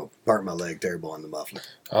 and, burnt my leg terrible on the muffler.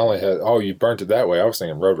 I only had, you burnt it that way. I was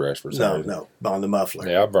thinking road rash for some reason. No, on the muffler.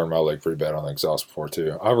 Yeah, I burned my leg pretty bad on the exhaust before,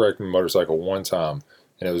 too. I wrecked my motorcycle one time.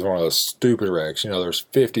 And it was one of those stupid wrecks. There's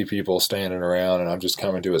 50 people standing around, and I'm just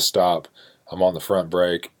coming to a stop. I'm on the front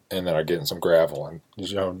brake, and then I get in some gravel. And,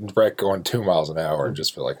 wreck going 2 miles an hour and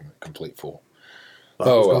just feel like a complete fool. Well,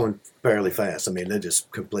 I was going fairly fast. I mean, they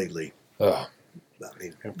just completely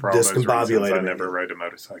discombobulated. I never rode a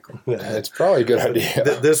motorcycle. It's probably a good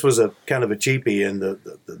idea. This was a kind of a cheapie, and the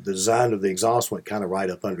design of the exhaust went kind of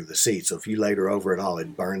right up under the seat. So if you laid her over at all,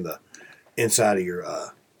 it'd burn the inside of your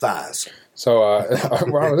thighs. So,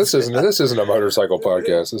 this isn't a motorcycle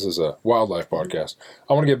podcast. This is a wildlife podcast.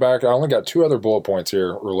 I want to get back. I only got 2 other bullet points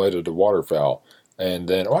here related to waterfowl. And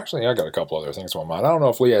then, actually, I got a couple other things on my mind. I don't know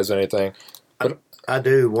if Lee has anything. But I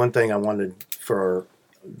do. One thing I wanted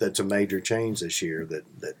that's a major change this year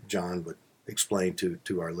that John would explain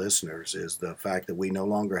to our listeners is the fact that we no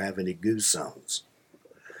longer have any goose zones.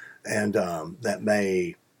 And that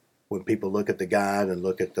may... When people look at the guide and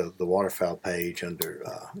look at the waterfowl page on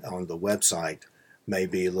the website, may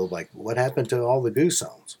be a little like, what happened to all the goose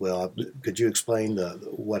zones? Well, could you explain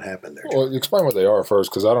what happened there? Well, explain what they are first,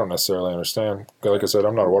 because I don't necessarily understand. Like I said,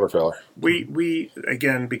 I'm not a waterfowler. We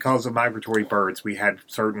again, because of migratory birds, we had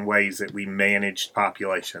certain ways that we managed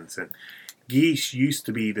populations, and geese used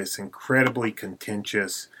to be this incredibly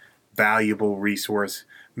contentious, valuable resource.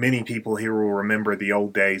 Many people here will remember the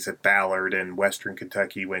old days at Ballard in western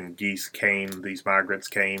Kentucky when geese came, these migrants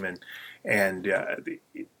came, and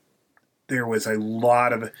there was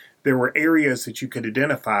there were areas that you could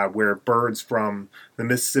identify where birds from the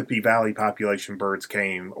Mississippi Valley population birds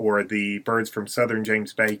came, or the birds from southern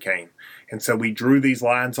James Bay came. And so we drew these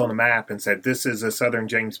lines on a map and said, this is a southern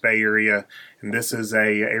James Bay area, and this is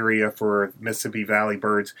a area for Mississippi Valley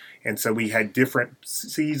birds. And so we had different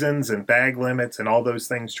seasons and bag limits and all those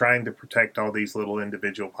things trying to protect all these little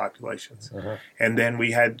individual populations. Uh-huh. And then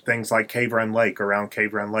we had things like Cave Run Lake. Around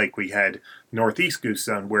Cave Run Lake, we had Northeast Goose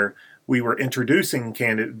Zone, where we were introducing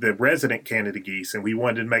the resident Canada geese, and we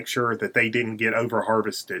wanted to make sure that they didn't get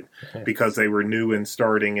over-harvested because they were new and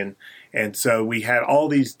starting. And so we had all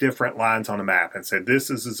these different lines on the map and said, this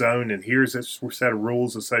is a zone, and here's a set of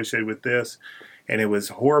rules associated with this. And it was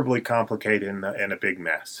horribly complicated and a big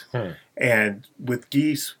mess. And with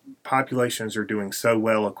geese, populations are doing so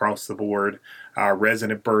well across the board. Our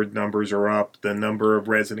resident bird numbers are up. The number of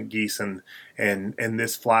resident geese and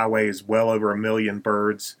this flyway is well over 1 million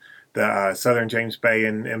birds. The southern James Bay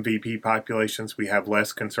and MVP populations, we have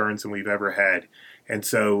less concerns than we've ever had. And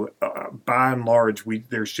so, by and large,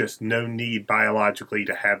 there's just no need biologically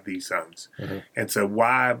to have these zones. Mm-hmm. And so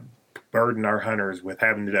why burden our hunters with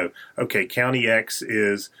having to know, okay, County X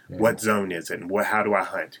is what zone is it, and how do I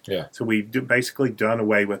hunt? Yeah. So we've basically done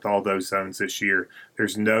away with all those zones this year.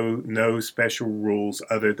 There's no special rules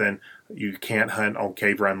other than you can't hunt on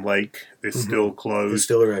Cave Run Lake. It's still closed. It's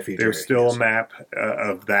still a refuge. There's still a map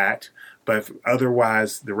of that. But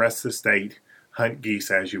otherwise, the rest of the state, hunt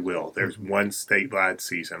geese as you will. There's one statewide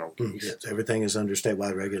season on geese. Yes, everything is under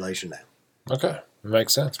statewide regulation now. Okay.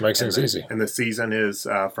 Makes sense. Makes things easy. And the season is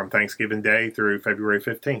from Thanksgiving Day through February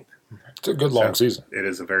 15th. It's a good long season. It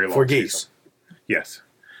is a very long season. For geese. Yes.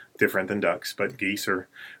 Different than ducks, but geese are,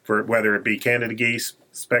 for whether it be Canada geese,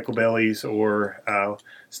 speckled bellies, or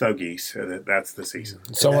snow geese, that's the season.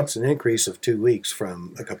 So that's an increase of 2 weeks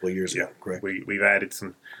from a couple of years ago, correct? We've added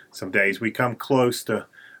some days. We're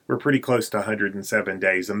pretty close to 107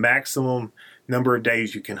 days. The maximum number of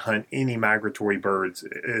days you can hunt any migratory birds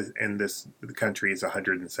in the country is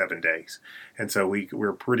 107 days. And so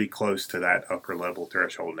we're pretty close to that upper level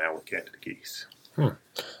threshold now with Canada geese.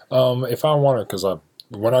 If I want to, because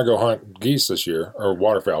when I go hunt geese this year, or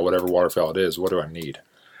waterfowl, whatever waterfowl it is, what do I need?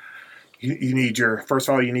 You need first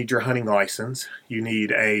of all, you need your hunting license. You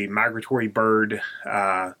need a migratory bird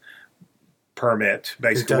permit,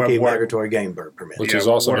 basically. Kentucky Migratory Game Bird Permit. Which is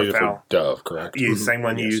also needed for dove, correct? Yeah, same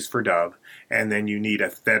one you use for dove. And then you need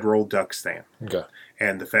a federal duck stamp. Okay.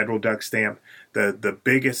 And the federal duck stamp, the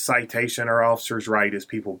biggest citation our officers write is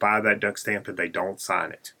people buy that duck stamp and they don't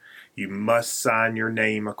sign it. You must sign your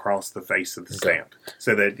name across the face of the stamp,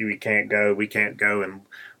 so that we can't go and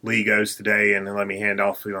Lee goes today and let me hand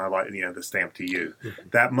off the stamp to you. Mm-hmm.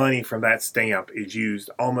 That money from that stamp is used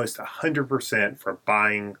almost 100% for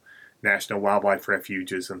buying National Wildlife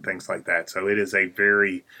Refuges and things like that. So it is a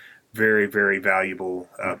very, very, very valuable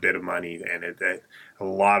bit of money, and a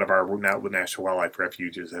lot of our National Wildlife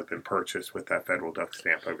Refuges have been purchased with that federal duck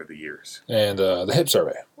stamp over the years. And the hip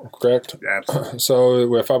survey, correct? Absolutely.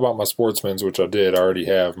 So if I bought my Sportsman's, which I did, I already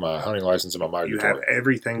have my hunting license and my migratory. You have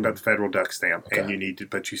everything but the federal duck stamp, and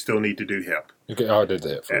but you still need to do hip. Okay, I did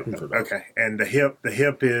the hip. Okay, and the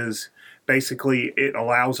hip is basically, it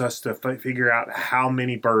allows us to figure out how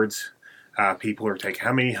many birds people are taking,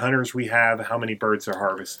 how many hunters we have, how many birds are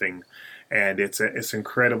harvesting. And it's an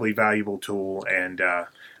incredibly valuable tool, and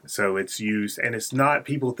so it's used. And it's not,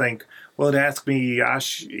 people think, well, it asks me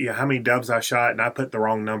how many doves I shot, and I put the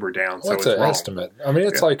wrong number down, well, so it's wrong. Estimate. I mean,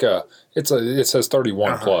 it's like it says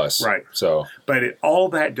 31 plus, right? So, but all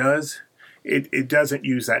that does, it doesn't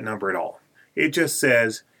use that number at all. It just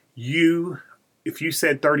says if you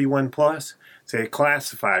said 31 plus, so it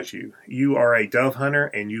classifies you. You are a dove hunter,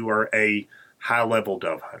 and you are a high-level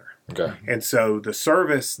dove hunter. Okay. And so the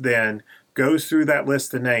service then goes through that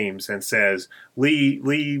list of names and says,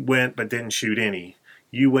 Lee went but didn't shoot any.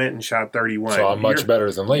 You went and shot 31. So I'm much better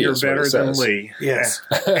than Lee. You're better than Lee. Yes.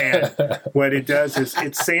 And what it does is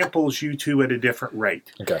it samples you two at a different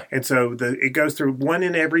rate. Okay. And so it goes through 1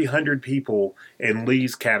 in every 100 people in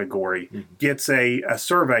Lee's category gets a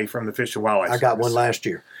survey from the Fish and Wildlife Service. I got one last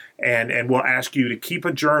year. And we'll ask you to keep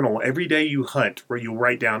a journal every day you hunt, where you'll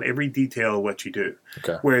write down every detail of what you do.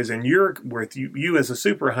 Okay. Whereas you as a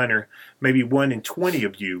super hunter, maybe 1 in 20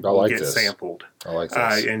 of you will get sampled. I like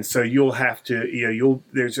this. And so you'll have to,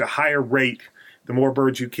 there's a higher rate. The more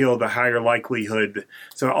birds you kill, the higher likelihood.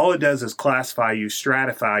 So all it does is classify you,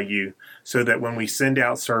 stratify you, so that when we send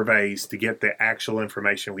out surveys to get the actual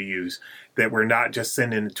information we use, that we're not just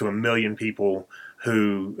sending it to 1 million people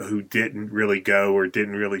who didn't really go or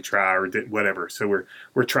didn't really try or did whatever. So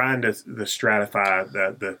we're trying to stratify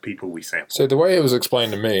the people we sample. So the way it was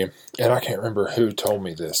explained to me, and I can't remember who told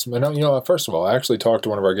me this. First of all, I actually talked to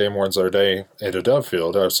one of our game wardens the other day at a dove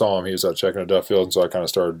field. I saw him; he was out checking a dove field, and so I kind of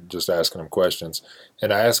started just asking him questions.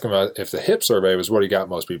 And I asked him if the hip survey was what he got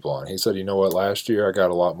most people on. He said, "You know what? Last year I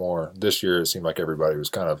got a lot more. This year it seemed like everybody was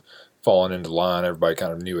kind of falling into line. Everybody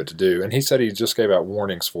kind of knew what to do." And he said he just gave out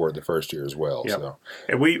warnings for it the first year as well. Yep. So,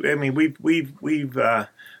 and we've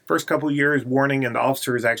first couple of years warning, and the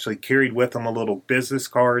officers actually carried with them a little business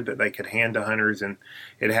card that they could hand to hunters, and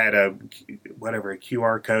it had a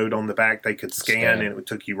QR code on the back they could scan, and it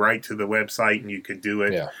took you right to the website, and you could do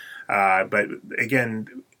it. Yeah. But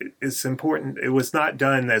again, it's important. It was not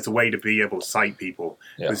done as a way to be able to cite people.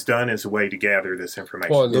 Yeah. It was done as a way to gather this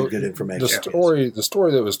information. Well, Good information. The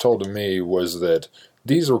story that was told to me was that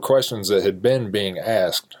these were questions that had been being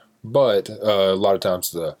asked, but a lot of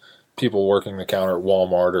times the people working the counter at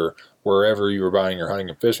Walmart or wherever you were buying your hunting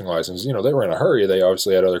and fishing license, they were in a hurry. They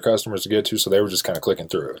obviously had other customers to get to, so they were just kind of clicking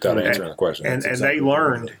through it without answering the question. And they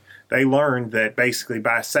learned that basically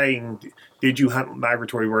by saying, did you hunt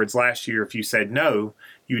migratory birds last year? If you said no,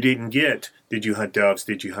 you didn't get, did you hunt doves?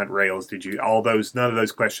 Did you hunt rails? None of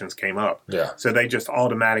those questions came up. Yeah. So they just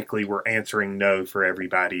automatically were answering no for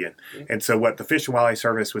everybody. And so what the Fish and Wildlife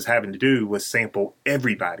Service was having to do was sample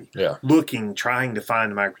everybody. Yeah. Trying to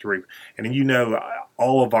find the migratory. And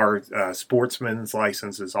all of our sportsmen's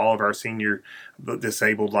licenses, all of our senior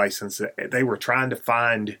disabled licenses, they were trying to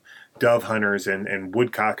find dove hunters and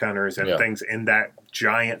woodcock hunters and things in that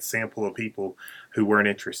giant sample of people who weren't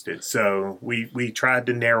interested. So we tried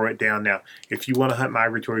to narrow it down. Now, if you want to hunt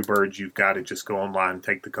migratory birds, you've got to just go online and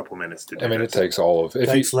take the couple minutes to do it. It takes all of it. It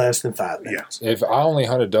takes less than 5 minutes. Yeah. If I only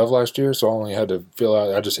hunted dove last year, so I only had to fill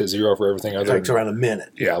out, I just hit 0 for everything other. It takes around a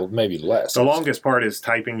minute. Yeah, maybe less. The longest part is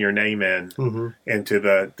typing your name in into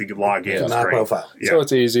the login My profile. Yeah. So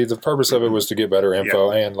it's easy. The purpose of it was to get better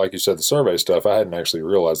info, and like you said, the survey stuff. I hadn't actually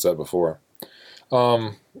realized that before.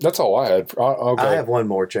 That's all I had. Okay. I have one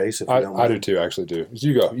more, Chase, if you don't mind. I do too, actually do.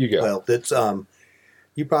 You go. Well, it's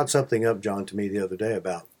you brought something up, John, to me the other day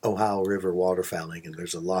about Ohio River waterfowling, and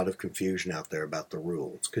there's a lot of confusion out there about the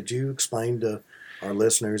rules. Could you explain to our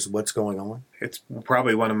listeners what's going on? It's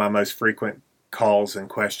probably one of my most frequent calls and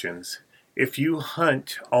questions. If you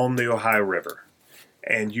hunt on the Ohio River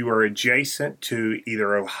and you are adjacent to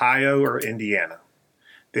either Ohio or Indiana,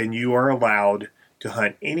 then you are allowed to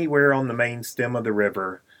hunt anywhere on the main stem of the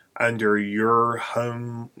river under your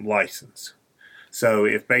home license. So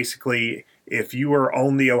if you are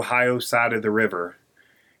on the Ohio side of the river,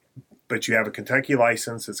 but you have a Kentucky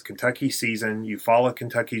license, it's Kentucky season, you follow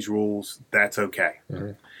Kentucky's rules, that's okay.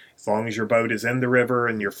 Mm-hmm. As long as your boat is in the river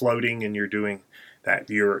and you're floating and you're doing that,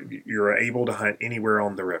 you're able to hunt anywhere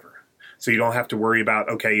on the river. So you don't have to worry about,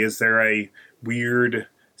 okay, is there a weird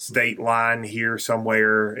state line here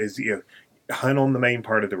somewhere? Hunt on the main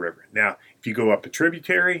part of the river. Now, if you go up a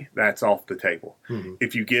tributary, that's off the table. Mm-hmm.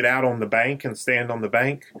 If you get out on the bank and stand on the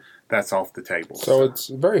bank, that's off the table. So it's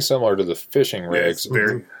very similar to the fishing rigs.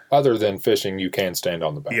 Very, Other than fishing, you can stand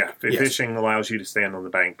on the bank. yeah, fishing allows you to stand on the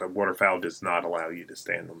bank, but waterfowl does not allow you to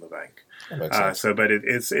stand on the bank. That makes sense. But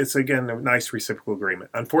it's again a nice reciprocal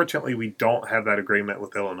agreement. Unfortunately, we don't have that agreement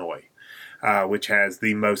with Illinois, which has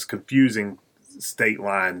the most confusing state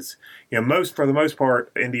lines. For the most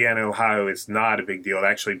part, Indiana, Ohio is not a big deal. It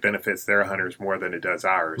actually benefits their hunters more than it does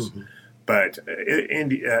ours. Mm-hmm. But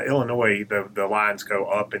Illinois, the lines go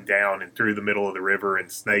up and down and through the middle of the river and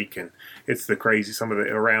snake, and it's the crazy. Some of the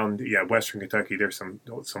around Western Kentucky, there's some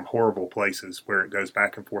horrible places where it goes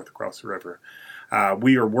back and forth across the river.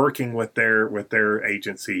 We are working with their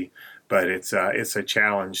agency, but it's a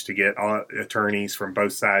challenge to get attorneys from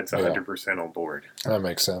both sides 100% on board. That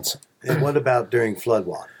makes sense. And what about during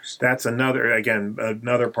floodwaters? That's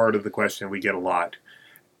another part of the question we get a lot.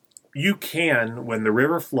 You can, when the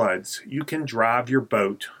river floods, you can drive your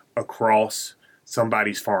boat across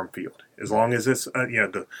somebody's farm field. As long as it's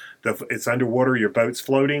it's underwater, your boat's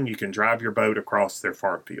floating, you can drive your boat across their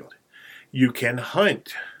farm field. You can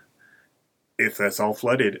hunt if that's all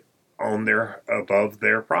flooded above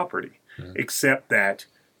their property, except that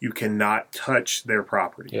you cannot touch their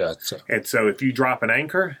property. Yeah. And so if you drop an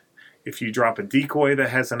anchor, if you drop a decoy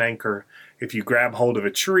that has an anchor, if you grab hold of a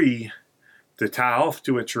tree to tie off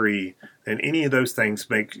to a tree, then any of those things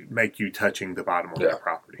make you touching the bottom of their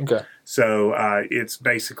property. Okay. So it's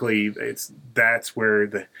basically that's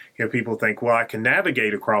where people think, well, I can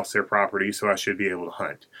navigate across their property, so I should be able to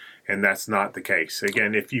hunt, and that's not the case.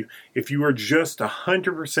 Again, if you are just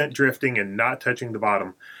 100% drifting and not touching the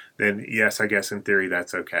bottom, then yes, I guess in theory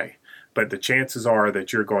that's okay. But the chances are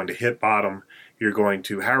that you're going to hit bottom. How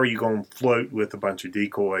are you going to float with a bunch of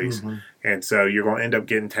decoys? Mm-hmm. And so you're going to end up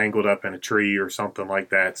getting tangled up in a tree or something like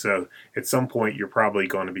that. So at some point, you're probably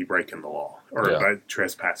going to be breaking the law or by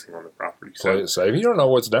trespassing on the property. So you don't know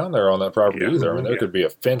what's down there on that property either. I mean, there could be a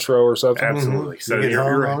finch row or something. Absolutely. So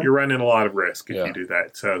you're running a lot of risk if you do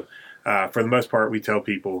that. So for the most part, we tell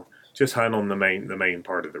people just hunt on the main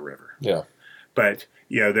part of the river. Yeah. But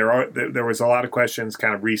there was a lot of questions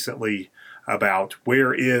kind of recently about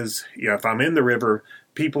where is, if I'm in the river,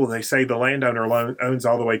 they say the landowner owns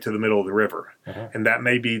all the way to the middle of the river. And that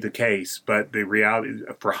may be the case, but the reality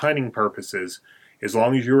for hunting purposes, as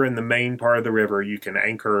long as you're in the main part of the river, you can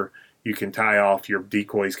anchor, you can tie off, your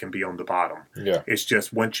decoys can be on the bottom. Yeah. It's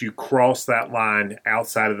just once you cross that line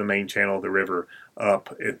outside of the main channel of the river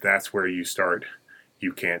that's where you start.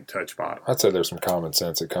 You can't touch bottom. I'd say there's some common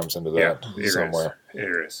sense that comes into that somewhere.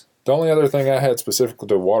 There is. The only other thing I had specifically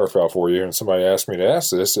to waterfowl for you, and somebody asked me to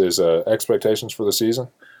ask this, is expectations for the season.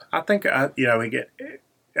 I think I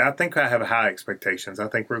have high expectations. I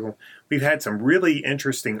think we've had some really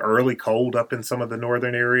interesting early cold up in some of the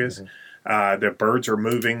northern areas. The birds are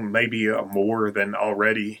moving maybe more than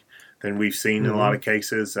we've seen in a lot of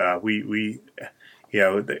cases. Again,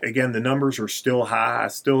 the numbers are still high. I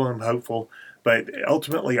still am hopeful. But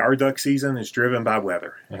ultimately, our duck season is driven by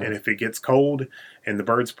weather. And if it gets cold and the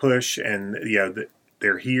birds push and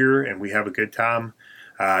they're here and we have a good time,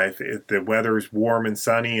 if the weather is warm and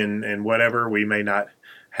sunny and whatever, we may not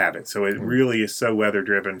have it. So it really is so weather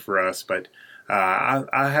driven for us. But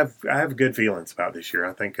I have good feelings about this year.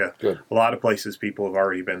 I think a lot of places people have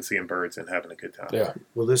already been seeing birds and having a good time. Yeah.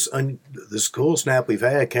 Well, this cool snap we've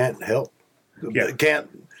had can't help. Yeah.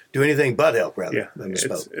 Can't do anything but help, rather. Yeah.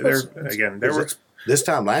 This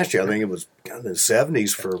time last year, I think it was kind of in the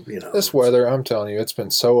 70s for, This weather, I'm telling you, it's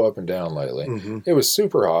been so up and down lately. It was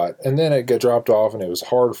super hot, and then it got dropped off, and it was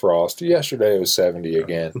hard frost. Yesterday, it was 70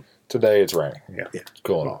 again. Today, it's raining. Yeah. It's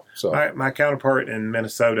cooling off. So my counterpart in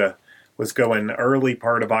Minnesota was going early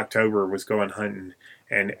part of October, was going hunting,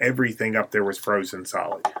 and everything up there was frozen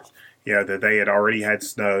solid. That they had already had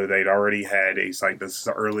snow. They'd already had, he's like, this is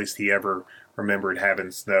the earliest he ever remembered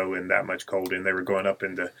having snow and that much cold, and they were going up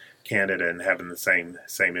into Canada and having the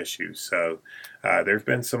same issues. So there's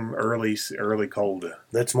been some early cold.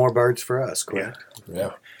 That's more birds for us, correct?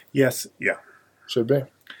 Yeah. Yes, yeah. Should be.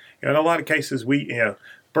 In a lot of cases,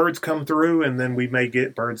 birds come through, and then we may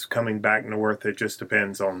get birds coming back north. It just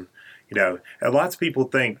depends on, lots of people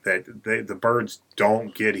think that the birds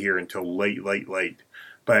don't get here until late.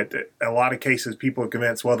 But a lot of cases, people are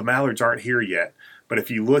convinced, well, the mallards aren't here yet. But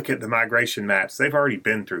if you look at the migration maps, they've already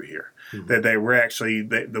been through here. Mm-hmm. That they were actually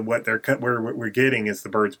what we're getting is the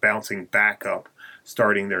birds bouncing back up,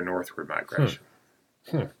 starting their northward migration.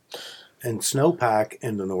 And snowpack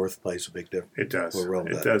in the north plays a big difference. It does.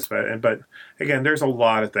 It does. But again, there's a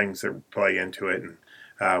lot of things that play into it, and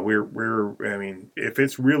if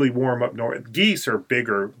it's really warm up north, geese are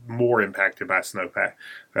bigger, more impacted by snowpack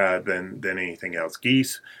than anything else.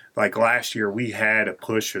 Geese, like last year, we had a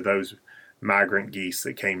push of those migrant geese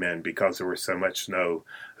that came in because there was so much snow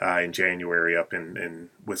in January up in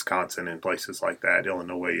Wisconsin and places like that,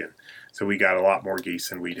 Illinois, and so we got a lot more geese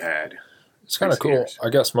than we'd had. It's kind of cool. Years. I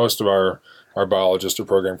guess most of our biologists or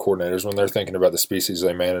program coordinators, when they're thinking about the species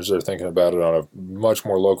they manage, they're thinking about it on a much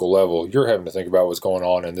more local level. You're having to think about what's going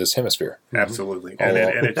on in this hemisphere. Absolutely. And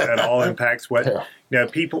it all impacts what,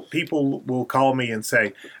 people will call me and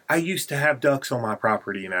say, I used to have ducks on my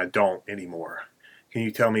property and I don't anymore. Can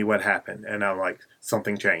you tell me what happened? And I'm like,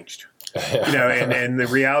 something changed. And the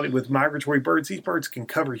reality with migratory birds, these birds can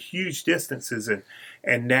cover huge distances,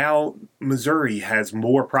 and now Missouri has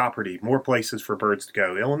more property, more places for birds to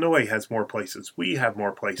go. Illinois has more places. We have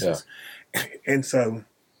more places. Yeah. And so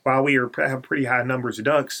while we have pretty high numbers of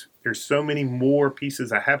ducks, there's so many more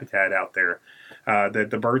pieces of habitat out there that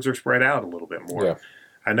the birds are spread out a little bit more. Yeah.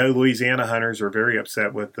 I know Louisiana hunters are very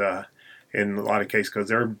upset with in a lot of cases because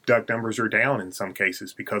their duck numbers are down in some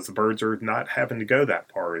cases because the birds are not having to go that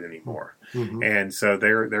far anymore. Mm-hmm. And so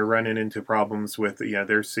they're running into problems with,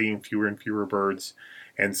 they're seeing fewer and fewer birds.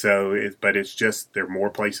 And so, it's just there are more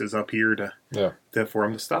places up here for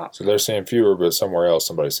them to stop. So they're seeing fewer, but somewhere else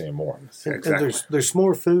somebody's seeing more. Exactly. And there's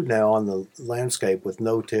more food now on the landscape with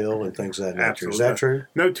no-till and things of that nature. Absolutely. Is that true?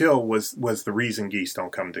 No-till was the reason geese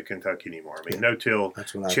don't come to Kentucky anymore. I mean, no-till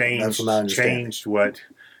changed what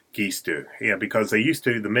geese do. Yeah, because they used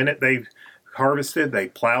to, the minute they harvested, they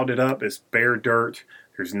plowed it up. It's bare dirt.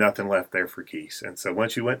 There's nothing left there for geese. And so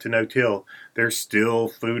once you went to no-till, there's still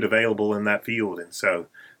food available in that field. And so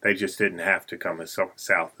they just didn't have to come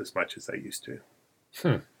south as much as they used to.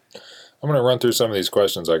 I'm going to run through some of these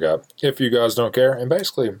questions I got, if you guys don't care. And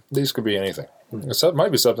basically, these could be anything. It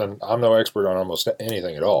might be something, I'm no expert on almost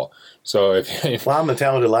anything at all. So well, I'm a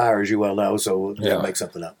talented liar, as you well know, so we'll make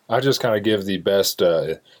something up. I just kind of give the best,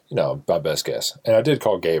 my best guess. And I did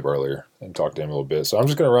call Gabe earlier and talk to him a little bit. So I'm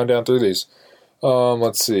just going to run down through these.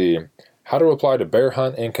 Let's see. How to apply to bear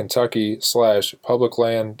hunt in Kentucky / public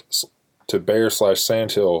land to bear /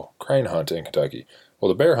 sandhill crane hunt in Kentucky. Well,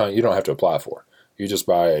 the bear hunt you don't have to apply for. You just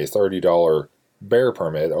buy a $30 bear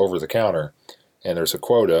permit over the counter, and there's a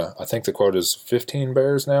quota. I think the quota is 15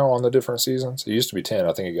 bears now on the different seasons. It used to be 10.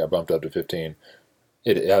 I think it got bumped up to 15.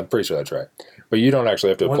 I'm pretty sure that's right. But you don't actually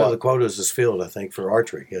have to apply. One of the quotas is filled, I think, for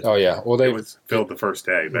archery. Oh, yeah. Well, it was filled the first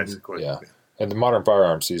day, basically. Yeah. And the modern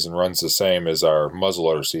firearm season runs the same as our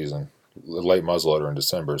muzzleloader season, late muzzleloader in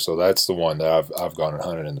December. So that's the one that I've gone and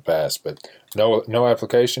hunted in the past. But no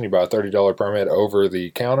application. You buy a $30 permit over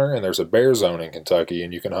the counter, and there's a bear zone in Kentucky,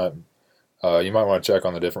 and you can hunt. You might want to check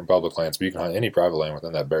on the different public lands, but you can hunt any private land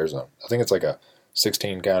within that bear zone. I think it's like a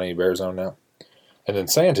 16-county bear zone now. And then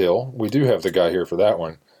Sandhill, we do have the guy here for that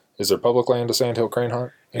one. Is there public land to Sandhill crane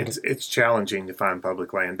hunt? It's challenging to find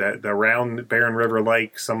public land. Around Barren River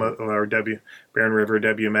Lake, some of our Barren River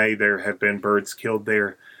WMA, there have been birds killed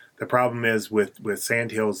there. The problem is with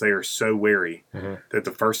sandhills, they are so wary that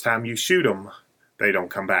the first time you shoot them, they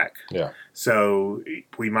don't come back. Yeah. So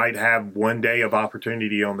we might have one day of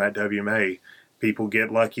opportunity on that WMA. People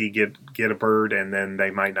get lucky, get a bird, and then they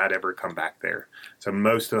might not ever come back there. So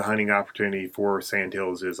most of the hunting opportunity for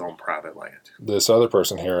sandhills is on private land. This other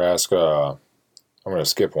person here asked, I'm going to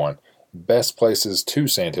skip one, best places to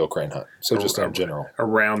sandhill crane hunt. So just in general.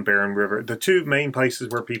 Around Barren River. The two main places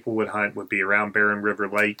where people would hunt would be around Barren River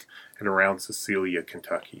Lake and around Cecilia,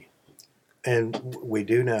 Kentucky. And we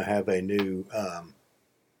do now have a new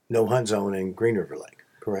no-hunt zone in Green River Lake.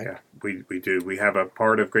 Correct. Yeah, we do. We have a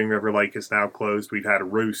part of Green River Lake is now closed. We've had a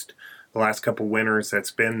roost the last couple winters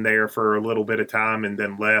that's been there for a little bit of time and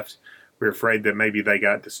then left. We're afraid that maybe they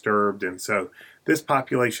got disturbed. And so this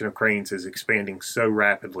population of cranes is expanding so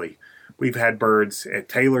rapidly. We've had birds at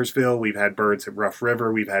Taylorsville. We've had birds at Rough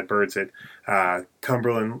River. We've had birds at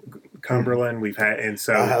Cumberland Cumberland. We've had, and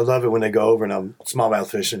so I love it when they go over and I'm smallmouth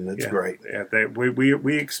fishing. It's great. Yeah,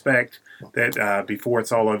 we expect that before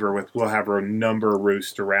it's all over with, we'll have a number of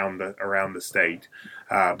roosts around the state.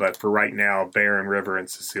 But for right now, Barron River and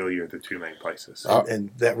Cecilia are the two main places.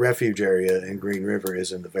 And that refuge area in Green River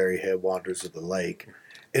is in the very headwaters of the lake,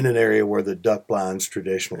 in an area where the duck blinds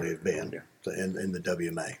traditionally have been in the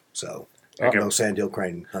WMA. So no sandhill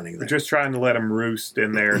crane hunting there. We're just trying to let them roost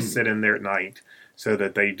in there, sit in there at night, so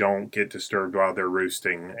that they don't get disturbed while they're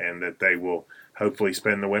roosting, and that they will hopefully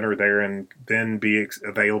spend the winter there and then be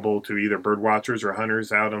available to either bird watchers or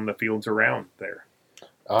hunters out on the fields around there.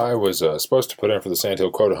 I was supposed to put in for the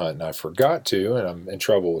sandhill quota hunt, and I forgot to, and I'm in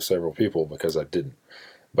trouble with several people because I didn't.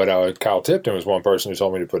 But Kyle Tipton was one person who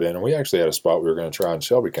told me to put in, and we actually had a spot we were going to try in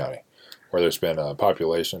Shelby County, where there's been a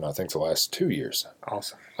population, I think, the last 2 years.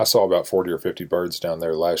 Awesome. I saw about 40 or 50 birds down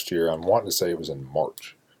there last year. I'm wanting to say it was in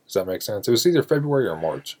March. Does that make sense? It was either February or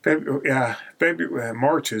March. February,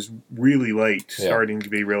 March is really late, starting to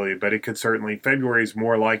be really, but it could certainly, February is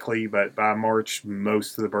more likely, but by March,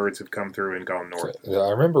 most of the birds have come through and gone north. I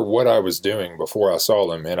remember what I was doing before I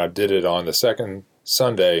saw them, and I did it on the second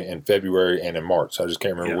Sunday in February and in March. I just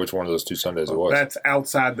can't remember which one of those 2 Sundays it was. That's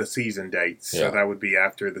outside the season dates, so that would be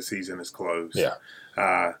after the season is closed. Yeah.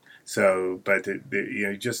 But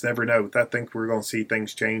you just never know. I think we're going to see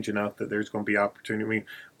things change enough that there's going to be opportunity.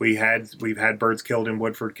 We've had birds killed in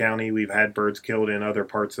Woodford County. We've had birds killed in other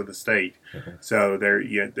parts of the state. Mm-hmm. So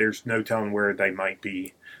there's no telling where they might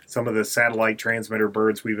be. Some of the satellite transmitter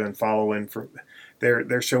birds we've been following,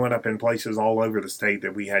 they're showing up in places all over the state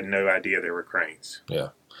that we had no idea they were cranes. Yeah.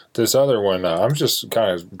 This other one, I'm just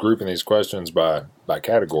kind of grouping these questions by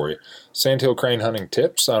category. Sandhill crane hunting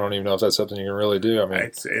tips. I don't even know if that's something you can really do. I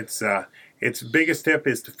mean, its biggest tip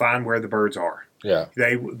is to find where the birds are. Yeah,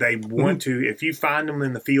 they want to. If you find them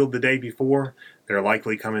in the field the day before, they're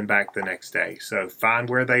likely coming back the next day. So find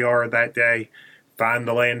where they are that day. Find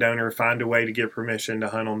the landowner. Find a way to get permission to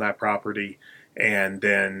hunt on that property. And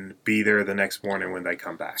then be there the next morning when they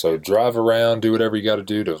come back. So drive around, do whatever you got to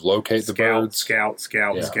do to locate the birds. Scout.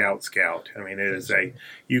 I mean, it is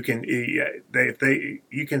you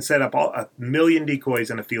can set up a million decoys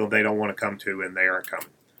in a field they don't want to come to, and they aren't coming.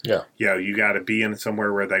 Yeah. You got to be in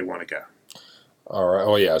somewhere where they want to go. All right.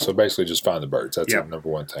 Oh yeah. So basically, just find the birds. That's the number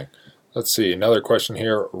one thing. Let's see. Another question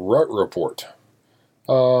here. Rut report.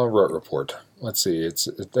 Let's see.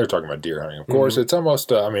 They're talking about deer hunting, of course. It's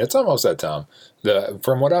almost. It's almost that time.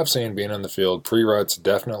 From what I've seen, being in the field, pre-rut's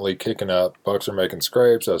definitely kicking up. Bucks are making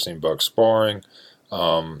scrapes. I've seen bucks sparring.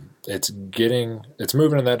 It's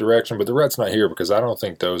moving in that direction, but the rut's not here because I don't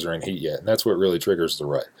think those are in heat yet, and that's what really triggers the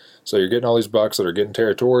rut. So you're getting all these bucks that are getting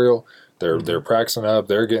territorial. They're practicing up.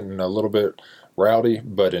 They're getting a little bit rowdy,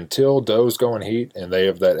 but until does go in heat and they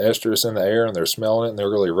have that estrus in the air and they're smelling it and they're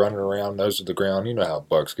really running around nose to the ground, you know how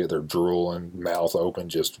bucks get their drool and mouth open,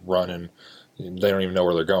 just running. They don't even know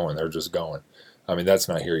where they're going. They're just going. I mean, that's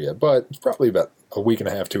not here yet, but it's probably about a week and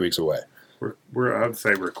a half, 2 weeks away. I'd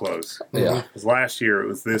say we're close. Yeah. Because last year it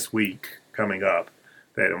was this week coming up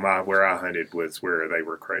that where I hunted was where they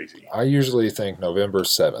were crazy. I usually think November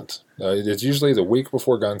 7th. It's usually the week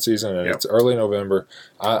before gun season, and it's early November.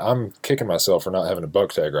 I'm kicking myself for not having a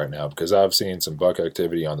buck tag right now because I've seen some buck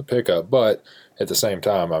activity on the pickup, but at the same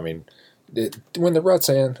time, I mean, when the rut's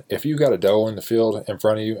in, if you got a doe in the field in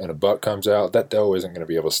front of you and a buck comes out, that doe isn't going to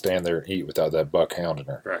be able to stand there and eat without that buck hounding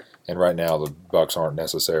her. Right. And right now, the bucks aren't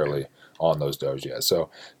necessarily on those does yet.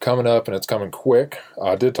 So coming up, and it's coming quick.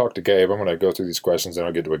 I did talk to Gabe. I'm going to go through these questions, and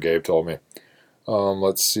I'll get to what Gabe told me.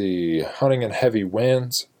 Let's see. Hunting in heavy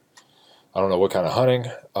winds. I don't know what kind of hunting.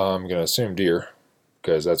 I'm going to assume deer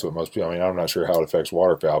because that's what most people, I'm not sure how it affects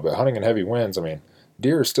waterfowl, but hunting in heavy winds,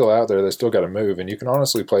 deer are still out there. They still got to move, and you can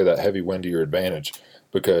honestly play that heavy wind to your advantage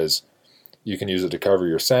because you can use it to cover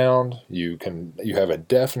your sound. You have a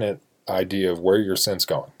definite idea of where your scent's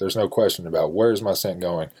going. There's no question about where's my scent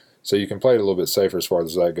going. So you can play it a little bit safer as far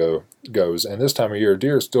as that goes. And this time of year,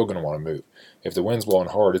 deer is still going to want to move. If the wind's blowing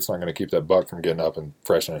hard, it's not going to keep that buck from getting up and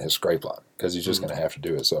freshening his scrape line because he's just going to have to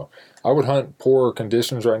do it. So I would hunt poorer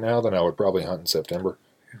conditions right now than I would probably hunt in September.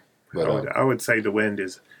 But, I would say the wind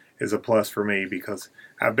is a plus for me because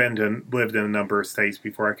I've lived in a number of states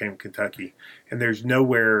before I came to Kentucky, and there's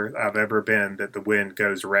nowhere I've ever been that the wind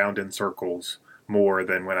goes around in circles more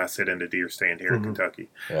than when I sit in a deer stand here in Kentucky.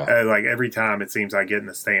 Yeah. Like every time it seems I get in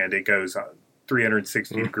the stand, it goes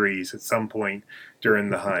 360 degrees at some point during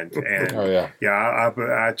the hunt. And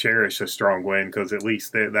I cherish a strong wind because at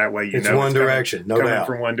least that way it's one direction, no doubt.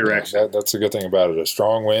 From one direction. That's the good thing about it. A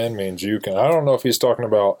strong wind means you can. I don't know if he's talking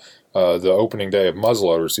about the opening day of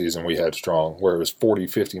muzzleloader season we had strong, where it was 40,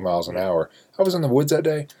 50 miles an hour. I was in the woods that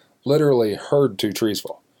day. literally heard 2 trees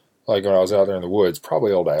fall. Like when I was out there in the woods,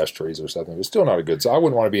 probably old ash trees or something. But still not a good. So I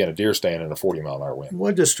wouldn't want to be in a deer stand in a 40-mile-an-hour wind.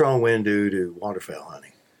 What does strong wind do to waterfowl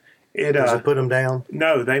hunting? Does it put them down?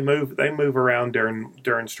 No, they move. They move around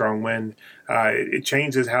during strong wind. It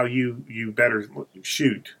changes how you better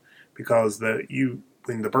shoot, because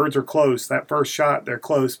when the birds are close, that first shot they're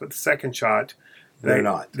close, but the second shot They're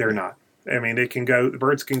not. They're not. I mean, the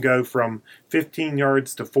birds can go from 15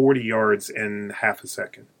 yards to 40 yards in half a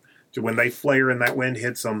second. So when they flare and that wind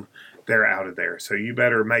hits them, they're out of there. So you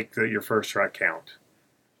better make your first shot count.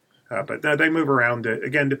 But no, they move around,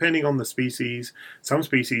 again, depending on the species. Some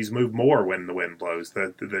species move more when the wind blows.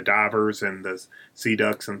 The divers and the sea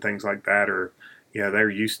ducks and things like that they're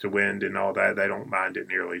used to wind and all that. They don't mind it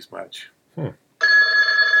nearly as much.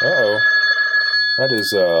 Uh-oh. That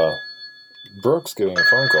is Brooks getting a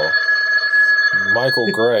phone call. Michael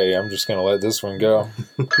Gray. I'm just going to let this one go.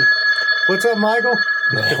 What's up, Michael?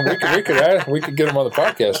 we could get him on the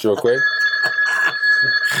podcast real quick.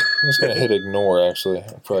 I'm just going to hit ignore, actually.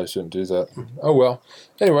 I probably shouldn't do that. Oh, well.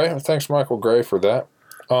 Anyway, thanks, Michael Gray, for that.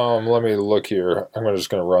 Let me look here. I'm just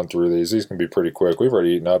going to run through these. These can be pretty quick. We've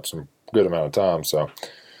already eaten up some good amount of time. So,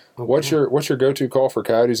 what's your go-to call for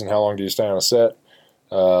coyotes, and how long do you stay on a set?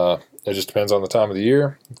 It just depends on the time of the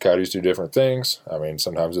year. Coyotes do different things. I mean,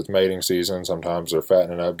 sometimes it's mating season. Sometimes they're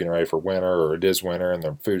fattening up, getting ready for winter, or it is winter and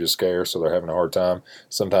their food is scarce, so they're having a hard time.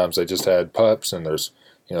 Sometimes they just had pups and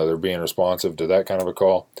they're being responsive to that kind of a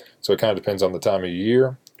call. So it kind of depends on the time of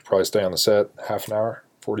year. You probably stay on the set half an hour,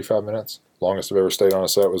 45 minutes. Longest I've ever stayed on a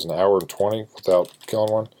set was an hour and 20 without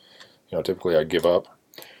killing one. Typically I give up.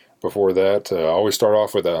 Before that, I always start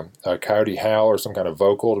off with a coyote howl or some kind of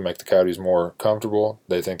vocal to make the coyotes more comfortable.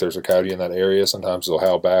 They think there's a coyote in that area. Sometimes they'll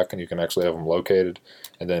howl back and you can actually have them located.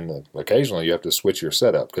 And then occasionally you have to switch your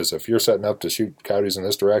setup, because if you're setting up to shoot coyotes in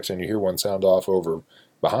this direction, you hear one sound off over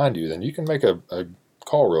behind you, then you can make a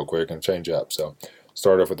call real quick and change up. So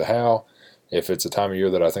start off with the howl. If it's a time of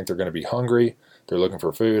year that I think they're going to be hungry, they're looking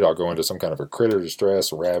for food, I'll go into some kind of a critter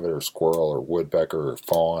distress, a rabbit or squirrel or woodpecker or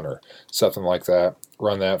fawn or something like that.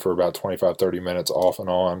 Run that for about 25-30 minutes off and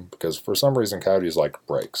on, because for some reason coyotes like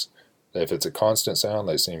breaks. If it's a constant sound,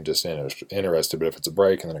 they seem disinterested, but if it's a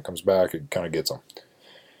break and then it comes back, it kind of gets them.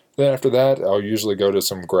 Then after that, I'll usually go to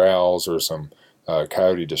some growls or some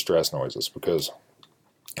coyote distress noises, because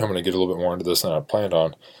I'm going to get a little bit more into this than I planned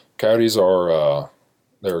on. Coyotes are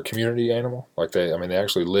they're a community animal. Like they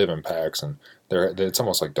actually live in packs, and it's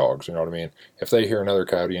almost like dogs. You know what I mean? If they hear another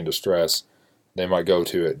coyote in distress, they might go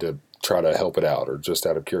to it to try to help it out, or just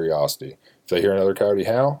out of curiosity. If they hear another coyote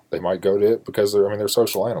howl, they might go to it because they're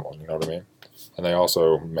social animals. You know what I mean? And they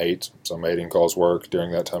also mate, so mating calls work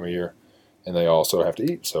during that time of year, and they also have to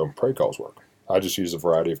eat, so prey calls work. I just use a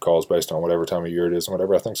variety of calls based on whatever time of year it is and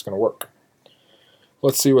whatever I think is going to work.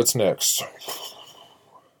 Let's see what's next.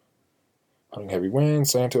 Hunting heavy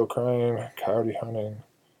winds, sandhill crane, coyote hunting,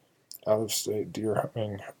 out-of-state deer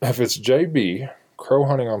hunting. If it's JB, crow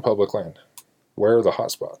hunting on public land, where are the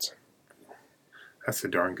hot spots? That's a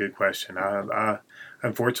darn good question. I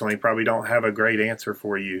unfortunately probably don't have a great answer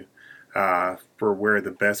for you for where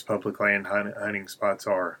the best public land hunting spots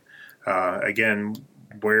are. Again,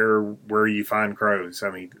 where you find crows.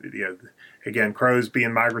 I mean, again, crows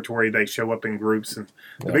being migratory, they show up in groups. And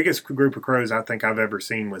the biggest group of crows I think I've ever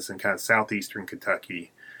seen was in kind of southeastern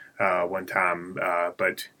Kentucky one time.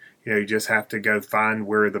 But you just have to go find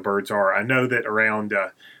where the birds are. I know that around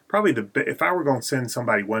probably if I were going to send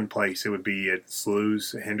somebody one place, it would be at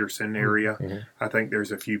Sloughs, Henderson area. Mm-hmm. I think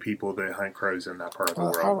there's a few people that hunt crows in that part of the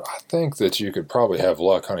world. I think that you could probably have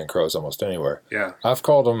luck hunting crows almost anywhere. Yeah, I've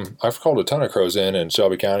called a ton of crows in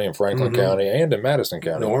Shelby County and Franklin County and in Madison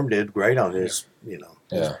County. Norm did great on his,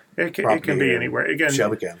 It can be anywhere. Again,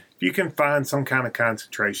 Shelby County. If you can find some kind of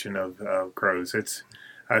concentration of crows, it's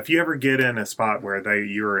if you ever get in a spot where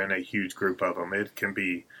you're in a huge group of them, it can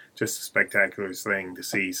be just a spectacular thing to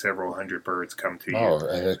see several hundred birds come to you. Oh,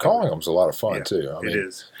 and calling them's a lot of fun, too. It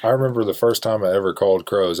is. I remember the first time I ever called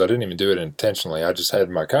crows. I didn't even do it intentionally. I just had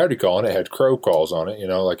my coyote call, and it had crow calls on it,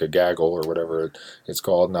 like a gaggle or whatever it's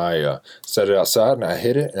called. And I set it outside, and I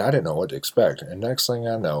hit it, and I didn't know what to expect. And next thing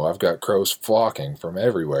I know, I've got crows flocking from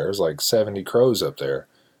everywhere. There's like 70 crows up there.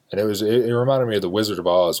 And it reminded me of the Wizard of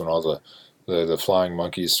Oz when all the flying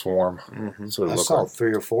monkeys swarm. Mm-hmm. I saw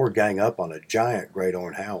 3 or 4 gang up on a giant great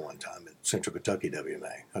horned owl one time at Central Kentucky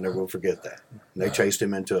WMA. I never will forget that. And they chased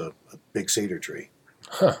him into a big cedar tree.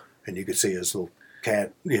 Huh. And you could see his little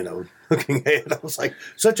cat, looking at it. I was like,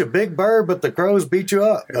 such a big bird, but the crows beat you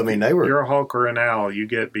up. I mean, they were... You're a hawk or an owl, you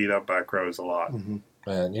get beat up by crows a lot. Mm-hmm.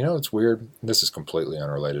 Man, it's weird. This is completely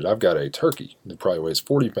unrelated. I've got a turkey that probably weighs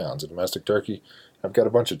 40 pounds, a domestic turkey. I've got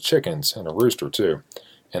a bunch of chickens and a rooster too.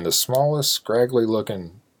 And the smallest, scraggly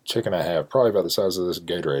looking chicken I have, probably about the size of this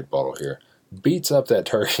Gatorade bottle here, beats up that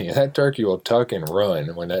turkey. That turkey will tuck and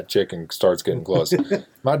run when that chicken starts getting close.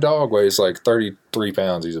 My dog weighs like 33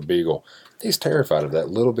 pounds. He's a beagle. He's terrified of that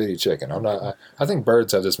little bitty chicken. I think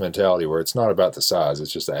birds have this mentality where it's not about the size,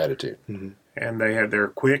 it's just the attitude. Mm-hmm. And they're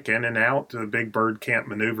quick in and out. The big bird can't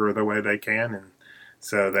maneuver the way they can, and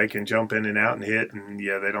so they can jump in and out and hit. And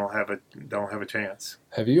yeah, they don't have a chance.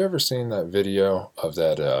 Have you ever seen that video of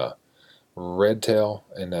that red tail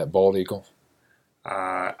and that bald eagle?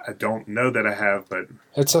 I don't know that I have, but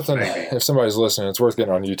It's something. maybe. If somebody's listening, it's worth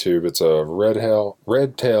getting on YouTube. It's a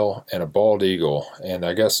red tail, and a bald eagle, and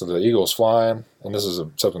I guess the eagle's flying. And this is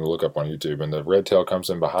something to look up on YouTube. And the red tail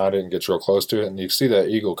comes in behind it and gets real close to it, and you see that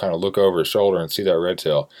eagle kind of look over his shoulder and see that red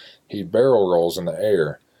tail. He barrel rolls in the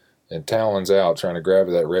air and talons out trying to grab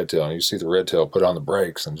that red tail, and you see the red tail put on the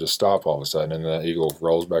brakes and just stop all of a sudden, and the eagle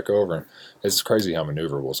rolls back over. And it's crazy how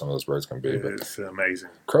maneuverable some of those birds can be. But It's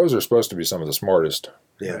amazing. crows are supposed to be some of the smartest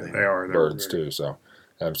Yeah, They are. They're birds very- too. So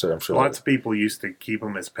I'm sure. Lots of people used to keep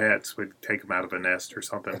them as pets. Would take them out of a nest or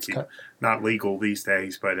something. Not legal these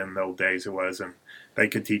days, but in the old days it was, and they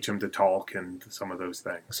could teach them to talk and some of those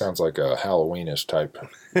things. Sounds like a Halloweenish type.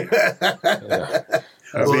 Yeah.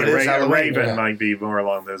 Well, it is A Halloween, raven yeah. might be more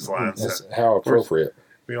along those lines. That's how appropriate.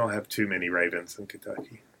 We don't have too many ravens in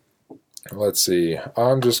Kentucky. Let's see.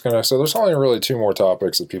 I'm just going to, so there's only really two more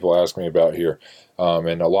topics that people ask me about here.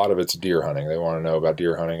 And a lot of it's deer hunting. They want to know about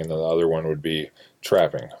deer hunting, and the other one would be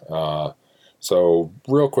trapping. So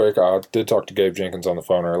real quick, I did talk to Gabe Jenkins on the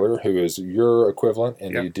phone earlier, who is your equivalent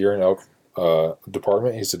in the Yep. deer and elk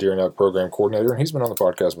department. He's the deer and elk program coordinator, and he's been on the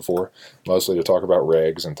podcast before, mostly to talk about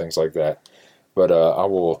regs and things like that. But I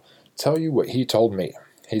will tell you what he told me.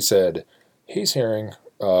 He said he's hearing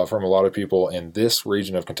from a lot of people in this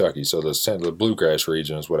region of Kentucky, so the bluegrass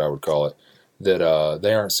region is what I would call it, that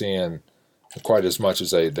they aren't seeing quite as much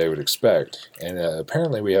as they would expect. And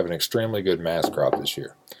apparently we have an extremely good mass crop this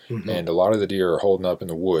year. Mm-hmm. And a lot of the deer are holding up in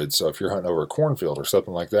the woods. So if you're hunting over a cornfield or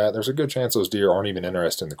something like that, there's a good chance those deer aren't even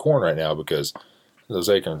interested in the corn right now because those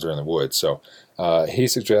acorns are in the woods. So he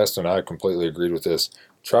suggests, and I completely agreed with this,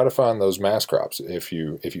 try to find those mass crops if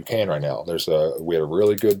you can right now. We had a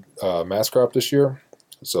really good mass crop this year.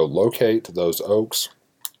 So locate those oaks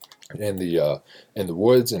in the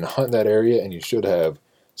woods and hunt that area, and you should have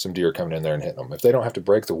some deer coming in there and hitting them. If they don't have to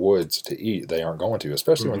break the woods to eat, they aren't going to,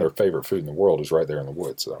 especially when their favorite food in the world is right there in the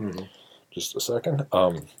woods. So just a second.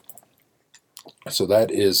 So that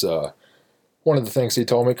is one of the things he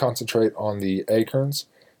told me, concentrate on the acorns.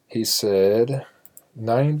 He said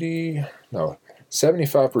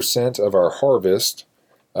 75% of our harvest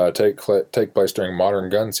take place during modern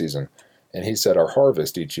gun season. And he said our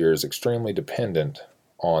harvest each year is extremely dependent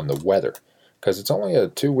on the weather because it's only a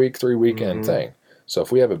 2-week, 3-weekend thing. So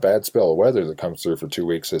if we have a bad spell of weather that comes through for 2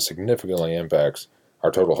 weeks, it significantly impacts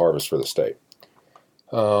our total harvest for the state.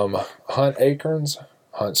 Hunt acorns,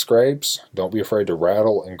 hunt scrapes. Don't be afraid to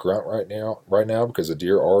rattle and grunt right now because the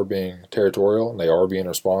deer are being territorial and they are being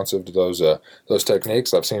responsive to those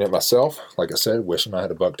techniques. I've seen it myself. Like I said, wishing I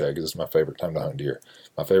had a buck tag because it's my favorite time to hunt deer.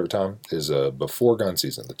 My favorite time is before gun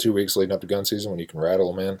season, the 2 weeks leading up to gun season when you can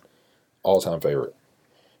rattle them in. All-time favorite.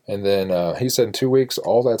 And then he said in 2 weeks,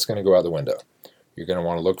 all that's going to go out the window. You're going to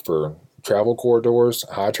want to look for travel corridors,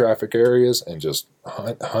 high traffic areas, and just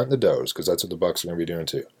hunt the does because that's what the bucks are going to be doing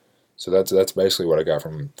too. So that's basically what I got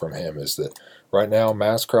from him is that right now,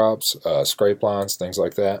 mass crops, scrape lines, things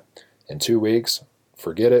like that. In 2 weeks,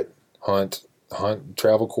 forget it. Hunt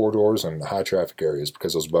travel corridors and high traffic areas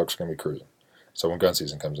because those bucks are going to be cruising. So when gun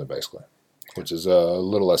season comes in, basically, which is a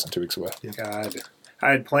little less than 2 weeks away. God,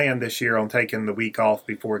 I had planned this year on taking the week off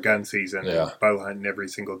before gun season, and bow hunting every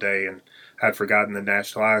single day, and I'd forgotten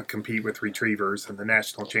I compete with retrievers, and the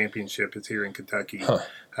national championship is here in Kentucky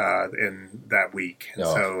in that week, and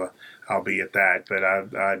so I'll be at that. But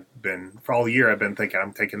I've been for all year. I've been thinking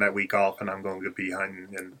I'm taking that week off, and I'm going to be hunting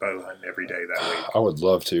and bow hunting every day that week. I would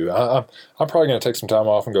love to. I'm probably going to take some time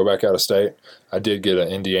off and go back out of state. I did get an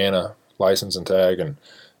Indiana license and tag, and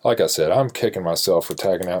like I said, I'm kicking myself for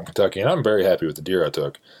tagging out in Kentucky, and I'm very happy with the deer I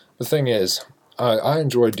took. The thing is, I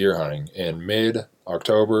enjoy deer hunting in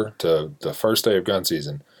mid-October to the first day of gun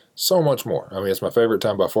season so much more. I mean, it's my favorite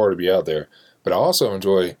time by far to be out there, but I also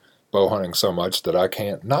enjoy bow hunting so much that I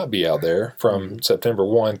can't not be out there from September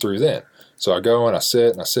 1 through then. So I go and I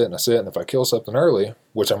sit and I sit and I sit, and if I kill something early,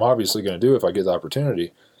 which I'm obviously going to do if I get the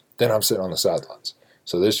opportunity, then I'm sitting on the sidelines.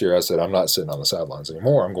 So this year I said I'm not sitting on the sidelines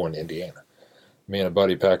anymore. I'm going to Indiana. Me and a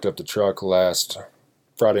buddy packed up the truck last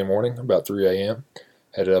Friday morning about 3 a.m.,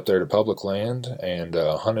 headed up there to public land and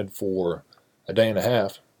hunted for a day and a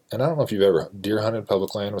half. And I don't know if you've ever deer hunted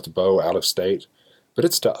public land with a bow out of state, but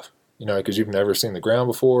it's tough, because you've never seen the ground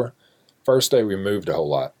before. First day we moved a whole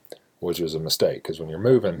lot, which was a mistake, because when you're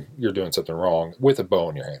moving, you're doing something wrong with a bow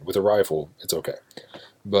in your hand. With a rifle, it's okay.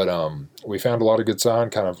 But we found a lot of good sign,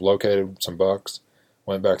 kind of located some bucks,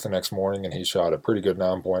 went back the next morning, and he shot a pretty good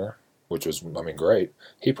 9-pointer, which was, great.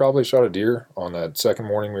 He probably shot a deer on that second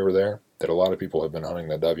morning we were there that a lot of people have been hunting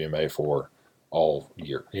that WMA for all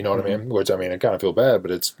year. You know what I mean? Which, I kind of feel bad,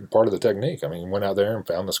 but it's part of the technique. Went out there and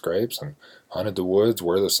found the scrapes and hunted the woods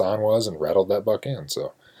where the sign was and rattled that buck in.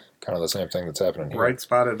 So kind of the same thing that's happening here. Right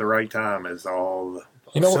spot at the right time is all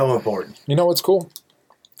so important. You know what's cool?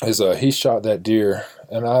 Is he shot that deer,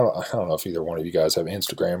 and I don't know if either one of you guys have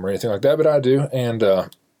Instagram or anything like that, but I do, and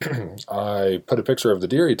I put a picture of the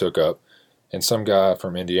deer he took up, and some guy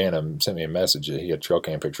from Indiana sent me a message that he had trail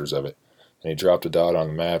cam pictures of it. And he dropped a dot on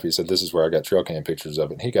the map. He said, this is where I got trail cam pictures of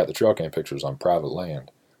it. And he got the trail cam pictures on private land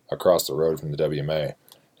across the road from the WMA. And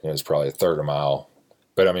it was probably a third of a mile.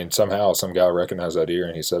 But, somehow some guy recognized that deer,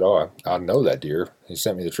 and he said, I know that deer. He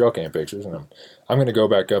sent me the trail cam pictures, and I'm going to go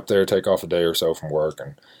back up there, take off a day or so from work,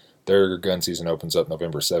 and their gun season opens up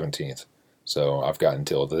November 17th. So I've got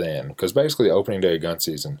until then. Because basically opening day of gun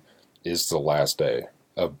season is the last day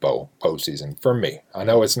of bow season for me. I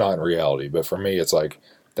know it's not in reality, but for me it's like,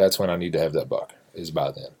 that's when I need to have that buck, is by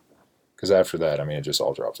then. Because after that, it just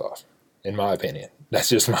all drops off. In my opinion. That's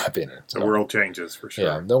just my opinion. So, the world changes, for sure.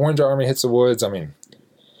 Yeah, the Orange Army hits the woods.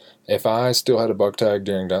 If I still had a buck tag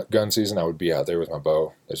during gun season, I would be out there with my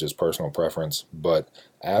bow. It's just personal preference. But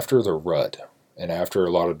after the rut, and after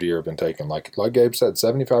a lot of deer have been taken, like Gabe said,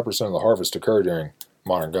 75% of the harvest occur during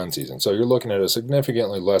modern gun season. So you're looking at a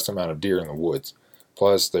significantly less amount of deer in the woods.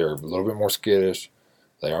 Plus, they're a little bit more skittish.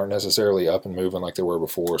 They aren't necessarily up and moving like they were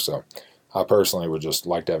before, so I personally would just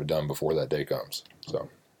like to have it done before that day comes. So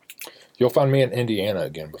you'll find me in Indiana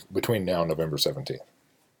again between now and November 17th.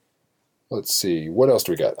 Let's see, what else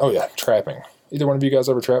do we got? Oh yeah, trapping. Either one of you guys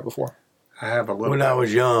ever trapped before? I have a little. When I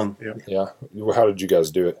was young. Yeah. How did you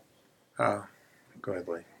guys do it? Go ahead,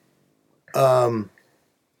 Lee. The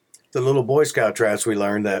little Boy Scout traps we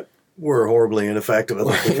learned that were horribly ineffective.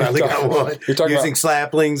 I think we finally got one. You're talking using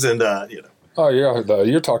saplings and Oh, yeah,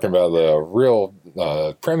 you're talking about the real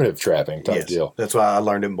primitive trapping type deal. That's why I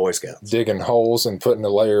learned in Boy Scouts. Digging holes and putting a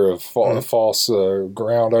layer of false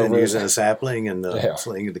ground over and it. using a sapling and the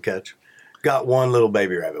sling to catch. Got one little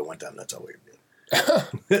baby rabbit one time. That's all we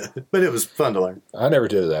did. But it was fun to learn. I never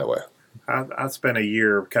did it that way. I spent a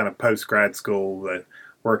year kind of post-grad school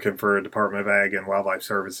working for a Department of Ag and Wildlife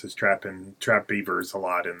Services trap beavers a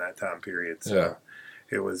lot in that time period. So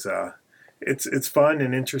it was... It's fun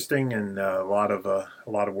and interesting and a lot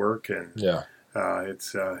of work and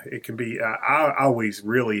it can be. I always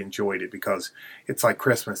really enjoyed it because it's like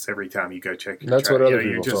Christmas every time you go check your That's trap. what other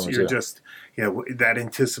people told me you're too. just that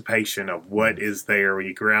anticipation of what is there when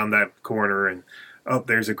you go around that corner and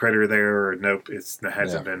there's a critter there or nope it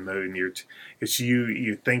hasn't been moved. And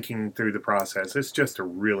you're thinking through the process. It's just a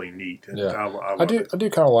really neat. I do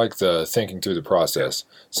kind of like the thinking through the process.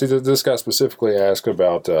 See, this guy specifically asked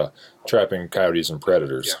about trapping coyotes and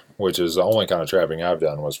predators, which is the only kind of trapping I've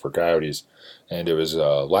done was for coyotes. And it was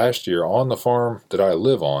last year on the farm that I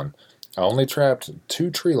live on. I only trapped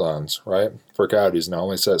 2 tree lines, right, for coyotes, and I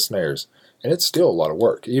only set snares. And it's still a lot of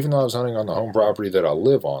work. Even though I was hunting on the home property that I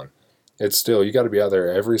live on, it's still, you got to be out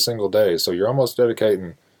there every single day. So you're almost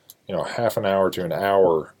dedicating, half an hour to an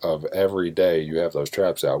hour of every day you have those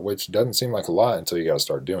traps out, which doesn't seem like a lot until you got to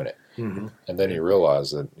start doing it. Mm-hmm. And then you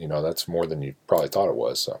realize that, that's more than you probably thought it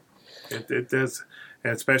was. So it does.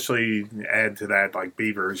 And especially add to that, like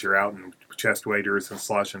beavers, you're out in chest waders and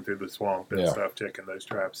sloshing through the swamp and stuff, checking those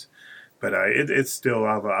traps. But it's still,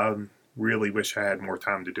 I really wish I had more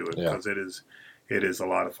time to do it because it is a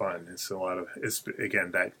lot of fun. It's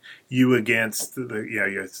again, that you against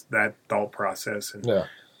it's that thought process and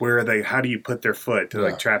where are they, how do you put their foot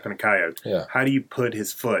like trapping a coyote? Yeah. How do you put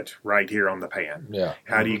his foot right here on the pan? Yeah.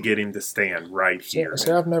 How do you get him to stand right here? See,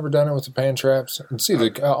 I've never done it with the pan traps. And see,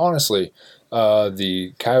 honestly,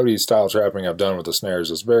 the coyote style trapping I've done with the snares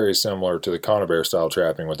is very similar to the conibear style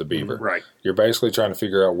trapping with the beaver. Right. You're basically trying to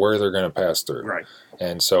figure out where they're going to pass through. Right.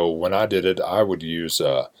 And so when I did it, I would use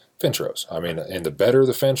fence rows. And the better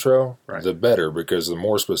the fence row, the better, because the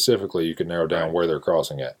more specifically you can narrow down where they're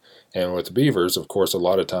crossing at. And with the beavers, of course, a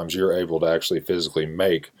lot of times you're able to actually physically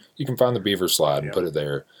you can find the beaver slide and put it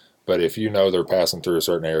there. But if you know they're passing through a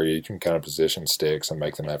certain area, you can kind of position sticks and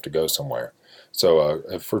make them have to go somewhere. So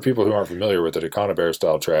for people who aren't familiar with it, a conibear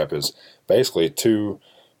style trap is basically 2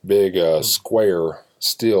 big square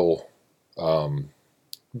steel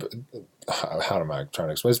how am I trying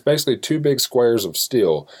to explain? It's basically two big squares of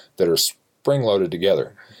steel that are spring-loaded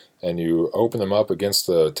together. And you open them up against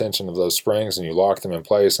the tension of those springs and you lock them in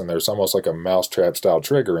place, and there's almost like a mousetrap style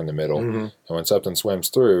trigger in the middle. And when something swims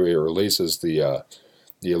through, it releases the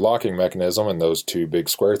locking mechanism, and those two big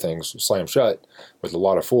square things slam shut with a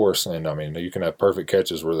lot of force. And I mean, you can have perfect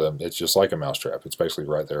catches where it's just like a mousetrap. It's basically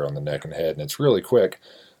right there on the neck and head, and it's really quick.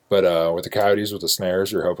 But with the coyotes, with the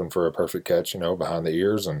snares, you're hoping for a perfect catch, behind the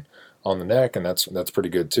ears and on the neck, and that's pretty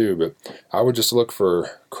good too. But I would just look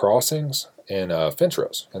for crossings and fence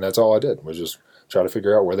rows, and that's all I did, was just try to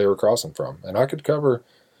figure out where they were crossing from. And I could cover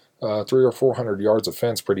 300 or 400 yards of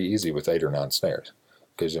fence pretty easy with 8 or 9 snares,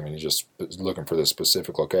 because you're just looking for the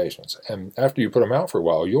specific locations. And after you put them out for a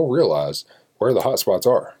while, you'll realize where the hot spots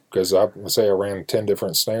are. Because let's say I ran 10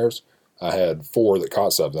 different snares, I had 4 that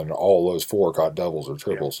caught something, and all those 4 caught doubles or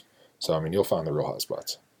triples. So you'll find the real hot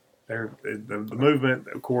spots. The movement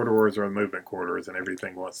corridors are movement corridors, and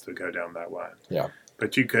everything wants to go down that line. Yeah.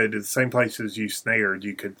 But you could, the same places you snared,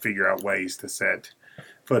 you could figure out ways to set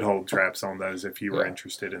foothold traps on those if you were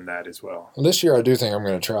interested in that as well. This year I do think I'm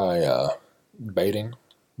going to try baiting.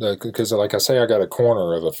 Because like I say, I got a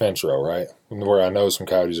corner of a fence row, right, where I know some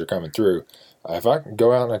coyotes are coming through. If I can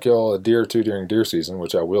go out and I kill a deer or two during deer season,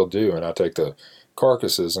 which I will do, and I take the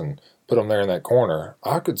carcasses and put them there in that corner,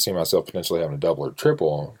 I could see myself potentially having a double or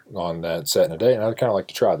triple on that set in a day, and I'd kind of like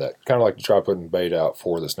to try that. Kind of like to try putting bait out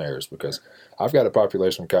for the snares, because I've got a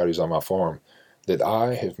population of coyotes on my farm that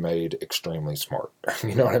I have made extremely smart.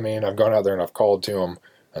 You know what I mean? I've gone out there and I've called to them,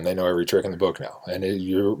 and they know every trick in the book now. And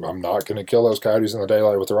I'm not going to kill those coyotes in the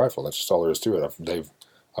daylight with a rifle. That's just all there is to it.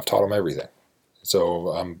 I've taught them everything. So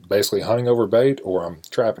I'm basically hunting over bait, or I'm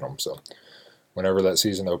trapping them. So whenever that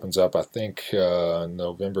season opens up, I think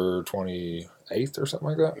November 28th or something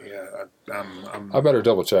like that. Yeah, I better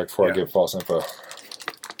double check before I give false info.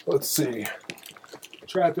 Let's see.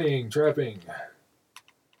 Trapping.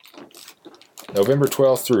 November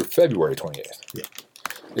 12th through February 28th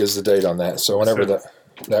is the date on that. So whenever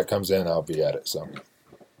that comes in, I'll be at it. So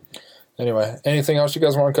anyway, anything else you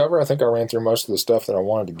guys want to cover? I think I ran through most of the stuff that I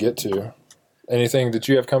wanted to get to. Anything that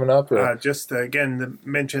you have coming up? Just again, to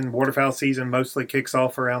mention, waterfowl season mostly kicks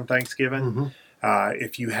off around Thanksgiving.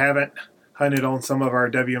 If you haven't hunted on some of our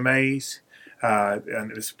WMAs,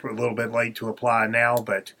 and it's a little bit late to apply now,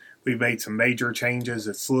 but we've made some major changes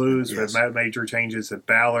at sloughs. We've made major changes at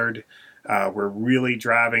Ballard. We're really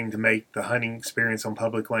driving to make the hunting experience on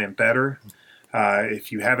public land better.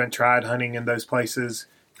 If you haven't tried hunting in those places,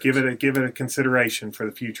 give it a consideration for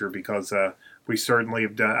the future, because we certainly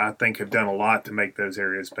have done a lot to make those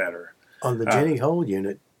areas better. On the Jenny Hole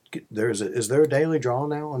unit, is there a daily draw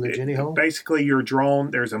now on the Jenny Hole? Basically, you're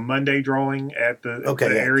drawn. There's a Monday drawing at the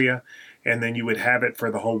area, and then you would have it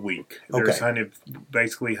for the whole week. There's hunted.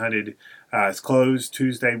 It's closed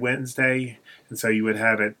Tuesday, Wednesday, and so you would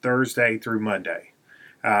have it Thursday through Monday,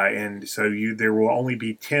 and so there will only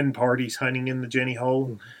be 10 parties hunting in the Jenny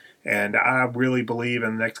Hole. And I really believe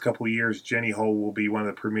in the next couple of years, Jenny Hole will be one of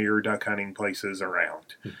the premier duck hunting places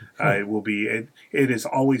around. It will be. It has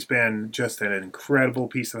always been just an incredible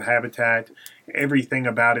piece of habitat. Everything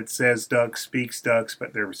about it says ducks, speaks ducks,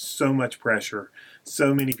 but there's so much pressure,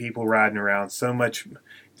 so many people riding around, so much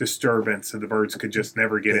disturbance, and the birds could just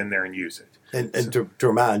never get in there and use it. And to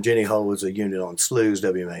remind, Jenny Hole is a unit on sloughs,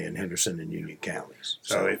 WMA, in Henderson and Union counties.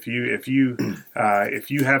 So if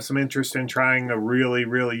you have some interest in trying a really,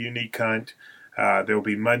 really unique hunt, there'll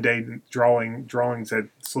be Monday drawings at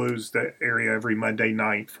sloughs area every Monday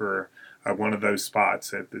night for one of those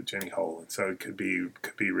spots at the Jenny Hole, and so it could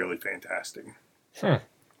be really fantastic. You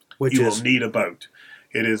will need a boat.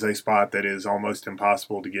 It is a spot that is almost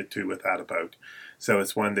impossible to get to without a boat. So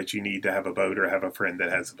it's one that you need to have a boat or have a friend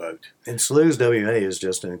that has a boat. And Sloughs WMA is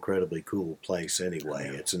just an incredibly cool place anyway.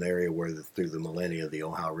 It's an area where through the millennia the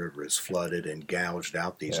Ohio River has flooded and gouged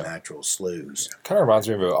out these natural sloughs. Kind of reminds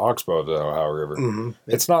me of an oxbow of the Ohio River.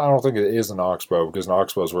 It's not. I don't think it is an oxbow, because an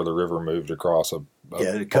oxbow is where the river moved across it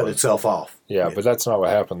cut itself off. Yeah, but that's not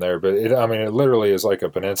what happened there. But it literally is like a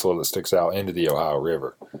peninsula that sticks out into the Ohio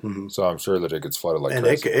River. So I'm sure that it gets flooded like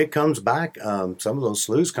crazy. And it comes back. Some of those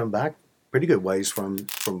sloughs come back pretty good ways from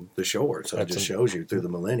the shore. So it just shows you through the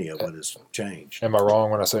millennia what has changed. Am I wrong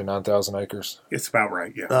when I say 9,000 acres? It's about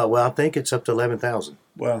right, yeah. Well, I think it's up to 11,000.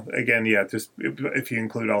 Well, again, just if you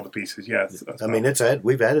include all the pieces, yes.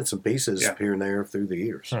 We've added some pieces here and there through the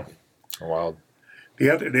years. Wild.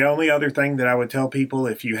 The only other thing that I would tell people,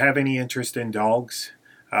 if you have any interest in dogs,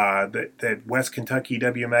 that West Kentucky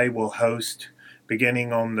WMA will host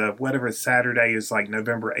beginning on the whatever Saturday is, like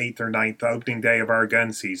November 8th or 9th, the opening day of our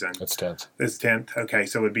gun season. It's 10th. It's 10th. Okay,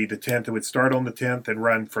 so it would be the 10th. It would start on the 10th and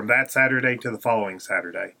run from that Saturday to the following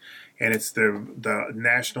Saturday. And it's the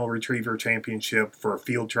National Retriever Championship for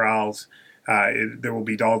field trials. There will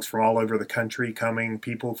be dogs from all over the country coming,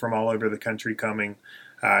 people from all over the country coming.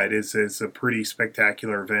 It's a pretty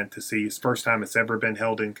spectacular event to see. It's the first time it's ever been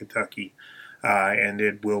held in Kentucky. And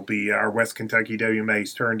it will be our West Kentucky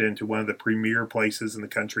WMA's turned into one of the premier places in the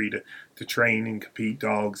country to train and compete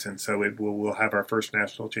dogs. And so we'll have our first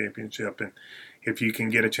national championship. And if you can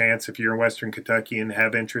get a chance, if you're in Western Kentucky and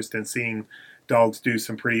have interest in seeing dogs do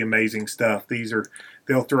some pretty amazing stuff,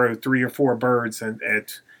 they'll throw 3 or 4 birds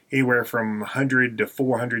at anywhere from 100 to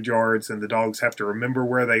 400 yards, and the dogs have to remember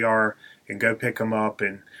where they are and go pick them up.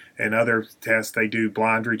 And other tests, they do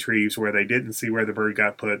blind retrieves where they didn't see where the bird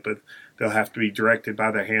got put, but they'll have to be directed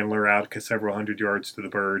by the handler out several hundred yards to the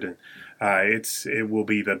bird, and it will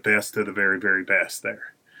be the best of the very, very best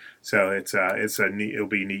there. So it'll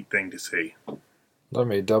be a neat thing to see. Let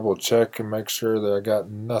me double check and make sure that I got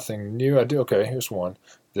nothing new. I do. Okay, here's one.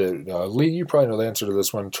 Lee, you probably know the answer to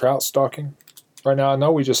this one. Trout stocking. Right now, I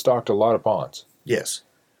know we just stocked a lot of ponds. Yes,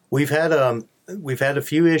 we've had a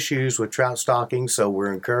few issues with trout stocking, so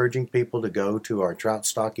we're encouraging people to go to our trout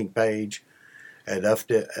stocking page at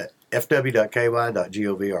fw.ky.gov,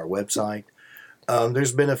 our website.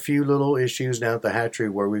 There's been a few little issues down at the hatchery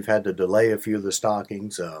where we've had to delay a few of the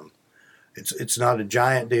stockings. It's not a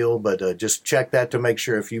giant deal, but just check that to make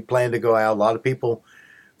sure if you plan to go out. A lot of people,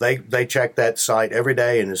 they check that site every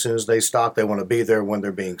day, and as soon as they stock, they want to be there when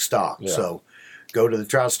they're being stocked. Yeah. So go to the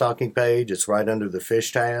trout stocking page. It's right under the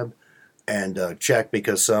fish tab, and check,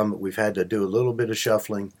 because we've had to do a little bit of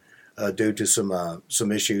shuffling due to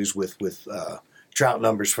some issues with trout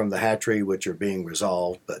numbers from the hatchery, which are being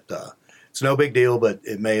resolved. But it's no big deal, but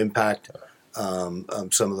it may impact some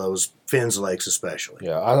of those Fins Lakes especially.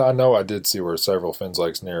 Yeah, I know I did see where several Fins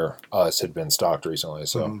Lakes near us had been stocked recently,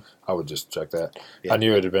 so I would just check that. Yeah. I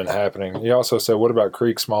knew it had been happening. He also said, what about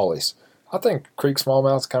creek smallies? I think creek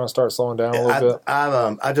smallmouths kind of start slowing down a little bit.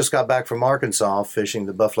 I just got back from Arkansas fishing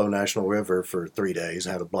the Buffalo National River for 3 days,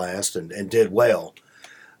 had a blast, and did well.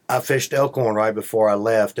 I fished elkhorn right before I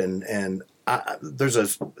left, and there's a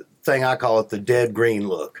thing, I call it the dead green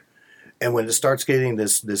look. And when it starts getting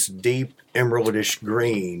this deep emeraldish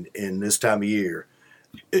green in this time of year,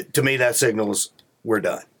 to me that signals we're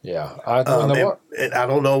done. Yeah. I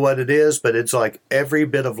don't know what it is, but it's like every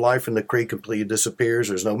bit of life in the creek completely disappears.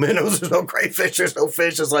 There's no minnows, there's no crayfish, there's no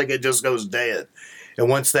fish. It's like it just goes dead. And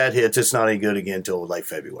once that hits, it's not any good again until late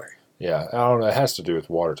February. Yeah, I don't know. It has to do with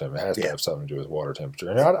water temperature. It has to have something to do with water temperature.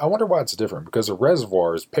 And I wonder why it's different, because the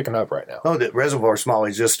reservoir is picking up right now. Oh, the reservoir smallie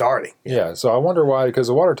is just starting. Yeah, so I wonder why, because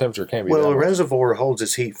the water temperature can't be Well, that the much. reservoir holds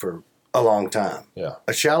its heat for a long time. Yeah.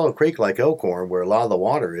 A shallow creek like Elkhorn, where a lot of the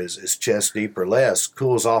water is chest deep or less,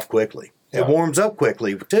 cools off quickly. Yeah. It warms up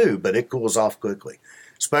quickly too, but it cools off quickly.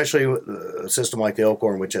 Especially with a system like the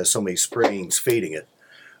Elkhorn, which has so many springs feeding it.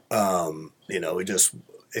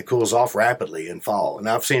 It cools off rapidly in fall. And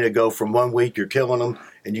I've seen it go from 1 week, you're killing them,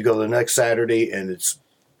 and you go the next Saturday, and it's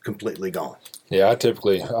completely gone. Yeah,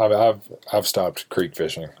 I've stopped creek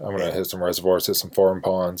fishing. I'm going to hit some reservoirs, hit some farm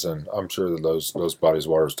ponds, and I'm sure that those bodies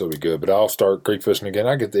of water will still be good. But I'll start creek fishing again.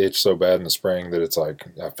 I get the itch so bad in the spring that it's like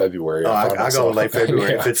February. I go in late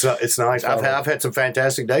February. Yeah. If it's nice. I've had some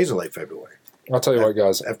fantastic days in late February. I'll tell you what,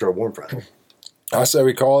 guys. After a warm front. I say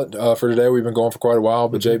we call it for today. We've been going for quite a while.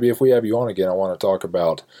 But, JB, if we have you on again, I want to talk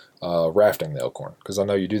about rafting the Elkhorn, because I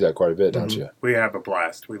know you do that quite a bit, don't you? We have a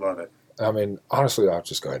blast. We love it. I mean, honestly, I'll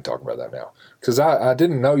just go ahead and talk about that now, because I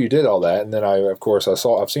didn't know you did all that, and then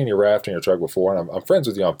I've seen you raft in your truck before, and I'm friends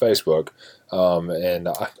with you on Facebook, and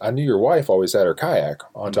I knew your wife always had her kayak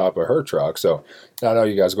on top of her truck, so I know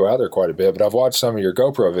you guys go out there quite a bit. But I've watched some of your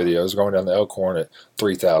GoPro videos going down the Elkhorn at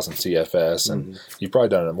 3,000 CFS, and you've probably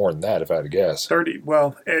done it more than that, if I had to guess. 30.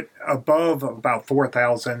 Well, above about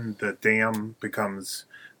 4,000, the dam becomes.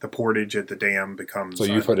 The portage at the dam becomes. So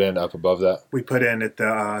you put in up above that? We put in at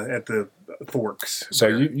the forks. So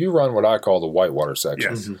you run what I call the whitewater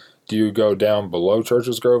section. Yes. Do you go down below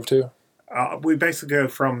Church's Grove too? We basically go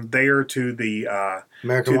from there to the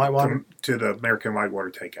American Whitewater? To the American Whitewater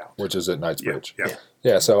takeout, Which is at Knightsbridge.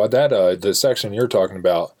 Yeah. So that the section you're talking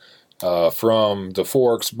about from the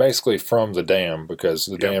forks, basically from the dam, because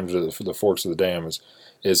the dam to the forks of the dam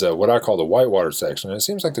is what I call the whitewater section. And it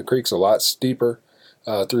seems like the creek's a lot steeper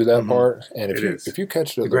through that part, and if you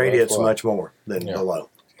catch it, the gradient's much more than below.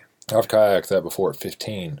 I've kayaked that before at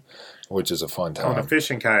 15, which is a fun time. On a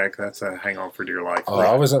fishing kayak, that's a hang on for dear life.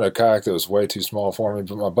 I was in a kayak that was way too small for me,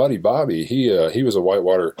 but my buddy Bobby, he was a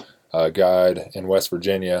whitewater guide in West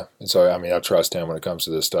Virginia, and so I mean I trust him when it comes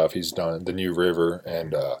to this stuff. He's done the New River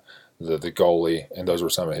and the Goalie, and those were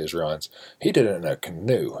some of his runs. He did it in a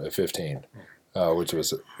canoe at 15. Which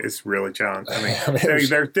was it's really challenging. I mean,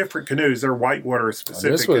 they're different canoes. They're whitewater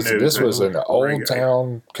specific canoes. This was an old yeah.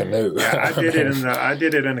 town canoe. Yeah, I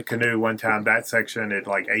did it in a canoe one time. That section at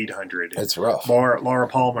like 800. It's rough. Laura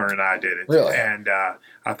Palmer and I did it. Really? And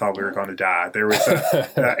I thought we were going to die. There was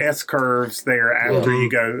S curves there after you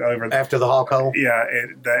go over after the hawk hole. Yeah,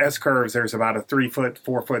 the S curves. There's about a 3 foot,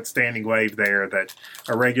 4 foot standing wave there that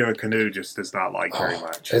a regular canoe just does not like very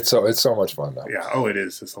much. It's so much fun though. Yeah. Oh, it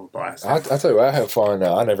is. It's a blast. I tell you, I have fun.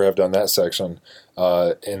 I never have done that section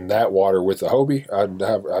in that water with the Hobie. I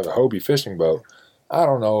have a Hobie fishing boat. I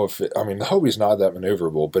don't know if the Hobie's not that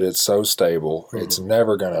maneuverable, but it's so stable. Mm-hmm. It's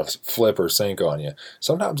never going to flip or sink on you.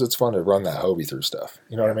 Sometimes it's fun to run that Hobie through stuff.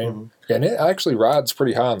 You know what I mean? Mm-hmm. And it actually rides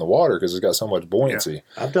pretty high in the water because it's got so much buoyancy.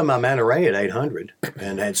 Yeah. I've done my Manta Ray at 800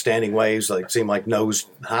 and had standing waves seemed like nose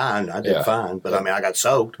high, and I did fine. But I got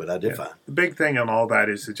soaked, but I did fine. The big thing on all that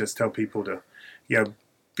is to just tell people to,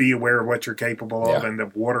 be aware of what you're capable of, and the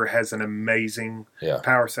water has an amazing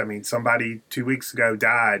power. I mean, somebody 2 weeks ago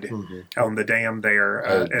died on the dam there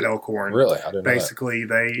at Elkhorn. Really? I didn't Basically, know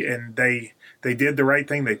that. they did the right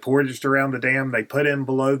thing. They portaged around the dam. They put in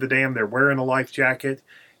below the dam. They're wearing a life jacket.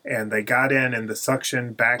 And they got in, and the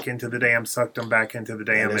suction back into the dam sucked them back into the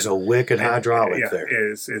dam. And there's a wicked hydraulic there.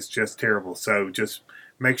 It's just terrible. So just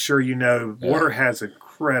make sure water has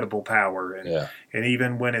incredible power, and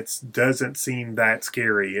even when it doesn't seem that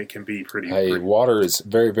scary, it can be pretty. Water is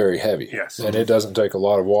very, very heavy. Yes, and it doesn't take a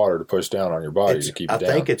lot of water to push down on your body to keep it down.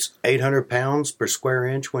 I think it's 800 pounds per square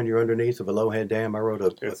inch when you're underneath of a Lowhead Dam. I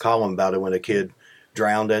wrote a column about it when a kid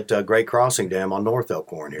drowned at Great Crossing Dam on North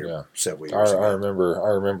Elkhorn here several years ago. I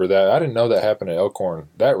remember that. I didn't know that happened at Elkhorn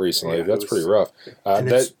that recently. Yeah, That's pretty rough. And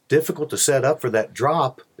it's difficult to set up for that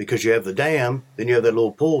drop because you have the dam, then you have that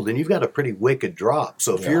little pool, then you've got a pretty wicked drop.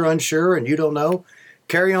 So if you're unsure and you don't know,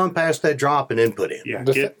 carry on past that drop and then put in. Yeah,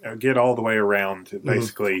 get all the way around.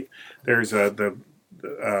 Basically, there's a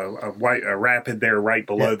rapid there right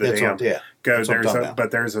below the dam.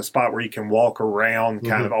 There's a spot where you can walk around,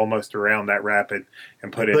 kind of almost around that rapid,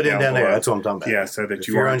 and put it down there. Below. That's what I'm talking about. Yeah, so that if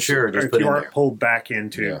you're unsure, just put it in there. Pulled back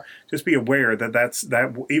into. Just be aware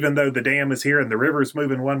that even though the dam is here and the river is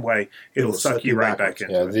moving one way, it'll suck you right back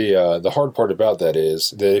into it. The hard part about that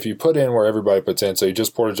is that if you put in where everybody puts in, so you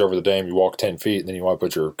just portage over the dam, you walk 10 feet, and then you want to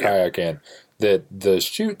put your kayak in. That the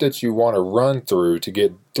chute that you want to run through to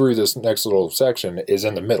get through this next little section is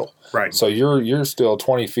in the middle. Right. So you're still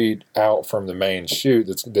 20 feet out from the main chute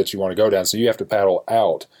that you want to go down. So you have to paddle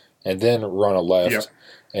out and then run a left,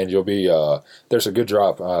 and you'll be there's a good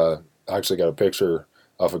drop. I actually got a picture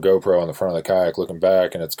of a GoPro on the front of the kayak looking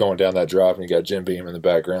back, and it's going down that drop, and you got Jim Beam in the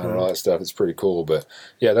background and all that stuff. It's pretty cool. But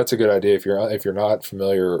yeah, that's a good idea if you're not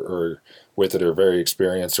familiar or with it or very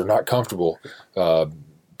experienced or not comfortable.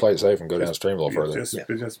 Play it safe and go downstream a little further.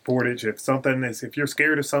 Just portage. If you're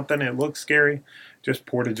scared of something and it looks scary, just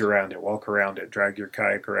portage around it, walk around it, drag your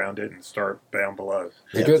kayak around it, and start down below.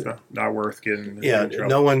 It's not worth getting. In trouble.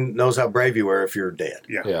 No one knows how brave you are if you're dead.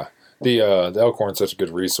 Yeah. The Elkhorn's such a good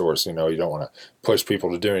resource. You don't want to push people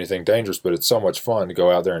to do anything dangerous, but it's so much fun to go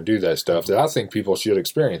out there and do that stuff that I think people should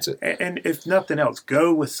experience it. And if nothing else,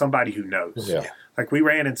 go with somebody who knows. Yeah. Like we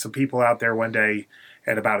ran into some people out there one day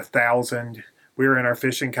at about 1,000. We were in our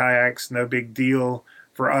fishing kayaks, no big deal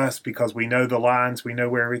for us because we know the lines, we know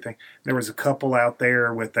where everything. There was a couple out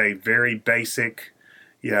there with a very basic,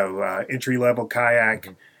 entry-level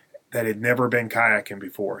kayak that had never been kayaking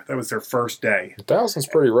before. That was their first day. 1,000's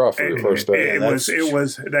pretty rough for your first day.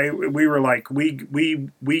 We were like,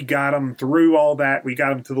 we got them through all that. We got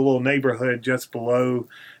them to the little neighborhood just below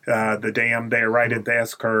the dam there, right at the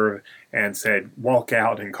S curve, and said, walk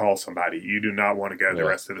out and call somebody. You do not want to go the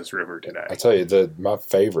rest of this river today. I tell you, my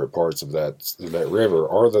favorite parts of that river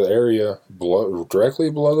are the area directly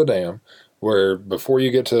below the dam, where before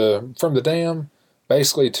you get from the dam,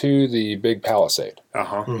 basically to the big palisade.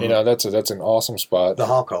 That's an awesome spot. The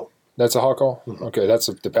hawk hole. That's a hawk hole? Mm-hmm. Okay,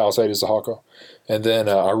 the palisade is the hawk hole. And then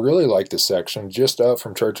I really like this section just up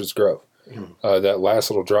from Church's Grove. That last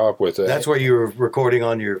little drop with it. That's where you were recording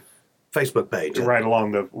on your Facebook page. Right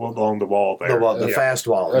along the wall there. The fast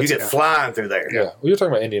wall. You get flying through there. Yeah. Well, you're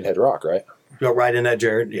talking about Indian Head Rock, right? Go right in that,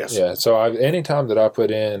 Jared. Yes. Yeah. So anytime that I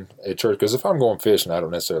put in at church, because if I'm going fishing, I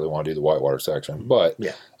don't necessarily want to do the whitewater section, but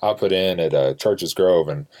I put in at Church's Grove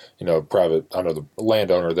and, private, I know the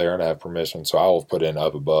landowner there and I have permission, so I'll put in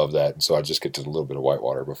up above that. And so I just get to a little bit of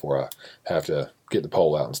whitewater before I have to get the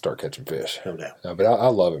pole out and start catching fish. No doubt. But I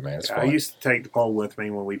love it, man. It's I fun. used to take the pole with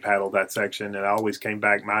me when we paddled that section, and I always came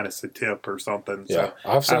back minus a tip or something. Yeah, So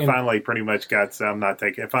I've seen- I finally pretty much got. I'm not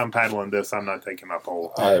taking. If I'm paddling this, I'm not taking my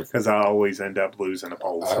pole I've- because I always end up losing a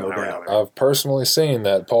pole somehow or doubt. another. I've personally seen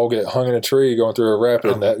that pole get hung in a tree going through a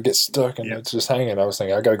rapid, and that gets stuck, and Yeah. it's just hanging. I was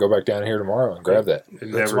thinking, I got to go back down here tomorrow and grab that. It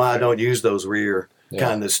That's never- why I don't use those rear Yeah.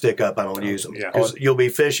 kind that stick up. I don't use them. Yeah. Because you'll be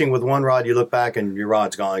fishing with one rod, you look back and your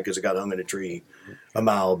rod's gone because it got hung in a tree a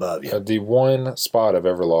mile above you. The one spot I've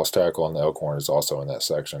ever lost tackle on the Elkhorn is also in that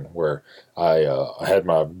section where I had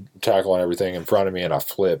my tackle and everything in front of me, and I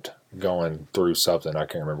flipped going through something. I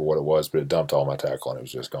can't remember what it was, but it dumped all my tackle and it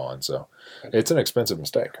was just gone. So it's an expensive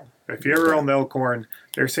mistake. If you're ever on the Elkhorn,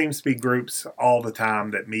 there seems to be groups all the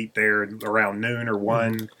time that meet there around noon or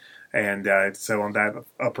 1, and so on that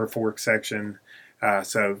upper fork section.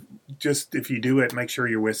 So just if you do it, make sure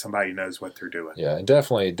you're with somebody who knows what they're doing. Yeah, and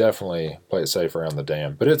definitely play it safe around the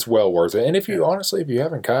dam. But it's well worth it. And if you honestly, if you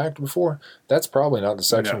haven't kayaked before, that's probably not the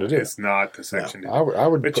section No, to do. It's not the section to do. I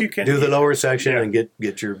would But you can Do the lower section Yeah. and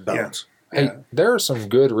get your bones. Hey, there are some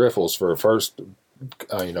good riffles for a first,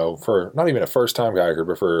 for not even a first time kayaker,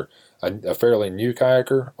 but for a fairly new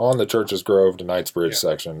kayaker on the Churches Grove to Knightsbridge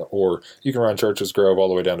section, or you can run Churches Grove all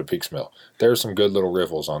the way down to Peaks Mill. There's some good little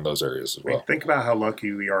riffles on those areas as I mean, well. think about how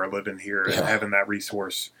lucky we are living here and having that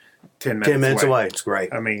resource 10 minutes, 10 minutes away. It's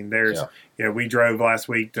great. I mean, there's, we drove last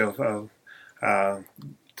week to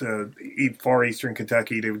far eastern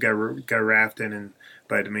Kentucky to go rafting,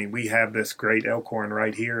 but I mean, we have this great Elkhorn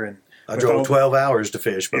right here, and I drove 12 hours to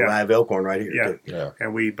fish, but Yeah. I have Elkhorn right here, yeah, too. Yeah.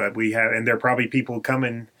 and we have, and there are probably people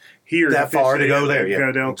coming here That fish far to it go and there, yeah,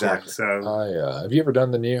 go to Elkhorn. exactly. So Have you ever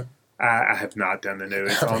done the new? I have not done the new.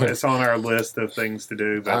 It's on our list of things to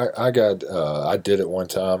do, but I did it one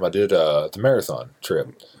time. I did the marathon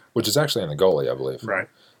trip, which is actually in the Gully, I believe. right.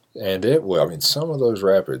 And some of those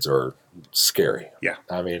rapids are scary. Yeah.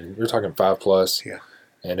 I mean, you're talking 5+. Yeah.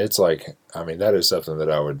 And it's like, that is something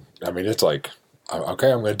that it's like,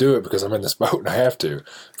 okay, I'm going to do it because I'm in this boat and I have to.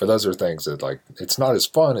 But those are things that, like, it's not as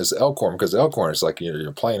fun as Elkhorn, because Elkhorn is like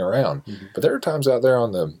you're playing around. Mm-hmm. But there are times out there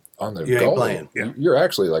on the You ain't Gully, playing. Yeah. you're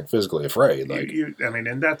actually like physically afraid. Like,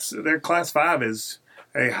 And that's their class 5 is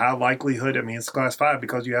a high likelihood. I mean, it's class 5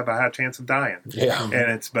 because you have a high chance of dying. yeah,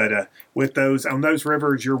 And it's with those on those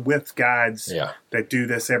rivers, you're with guides yeah, that do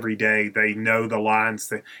this every day. They know the lines.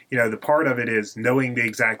 That the part of it is knowing the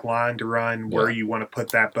exact line to run, where you want to put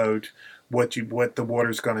that boat, what the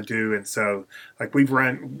water's going to do. And so, like we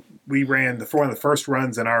ran one of the first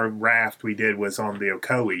runs in our raft we did was on the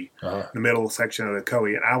Ocoee, the middle section of the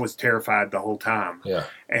Ocoee, and I was terrified the whole time. yeah.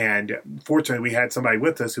 And fortunately, we had somebody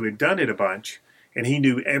with us who had done it a bunch, and he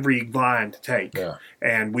knew every line to take. Yeah.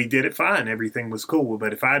 And we did it fine. Everything was cool.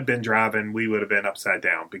 But if I'd been driving, we would have been upside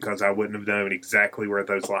down because I wouldn't have known exactly where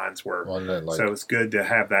those lines were. Well, and then, like, So it's good to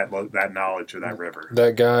have that knowledge of that river.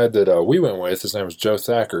 that guy that we went with, his name was Joe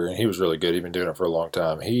Thacker, and he was really good. He'd been doing it for a long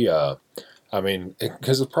time. He,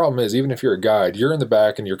 because the problem is, even if you're a guide, you're in the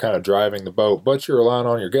back and you're kind of driving the boat, but you're relying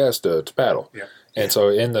on your guest to paddle. Yeah. And so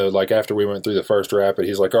after we went through the first rapid,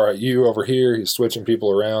 he's like, all right, you over here. He's switching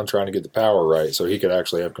people around, trying to get the power right so he could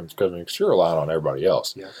actually have, because you're relying on everybody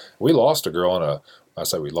else. Yeah. We lost a girl I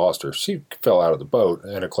say we lost her. She fell out of the boat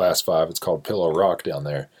in a class 5. It's called Pillow Rock down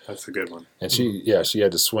there. That's a good one. And she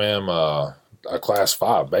had to swim a class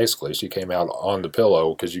 5, basically. She came out on the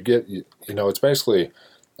pillow because it's basically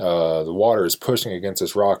the water is pushing against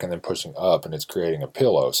this rock and then pushing up, and it's creating a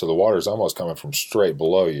pillow. So the water is almost coming from straight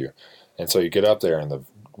below you. And so you get up there and the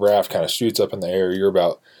raft kind of shoots up in the air. You're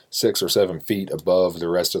about 6 or 7 feet above the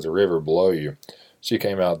rest of the river below you. She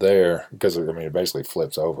came out there because, it basically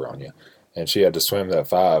flips over on you. And she had to swim that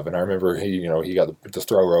 5. And I remember he got the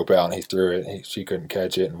throw rope out and he threw it. She couldn't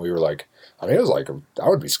catch it. And we were like, it was like, I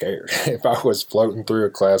would be scared if I was floating through a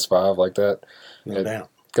class 5 like that. No doubt.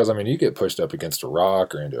 Because, you get pushed up against a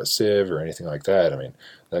rock or into a sieve or anything like that.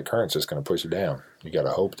 That current's just going to push you down. You got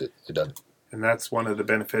to hope that it doesn't. And that's one of the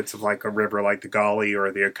benefits of like a river like the Gauley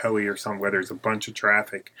or the Ocoee or something where there's a bunch of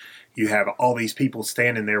traffic. You have all these people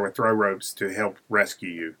standing there with throw ropes to help rescue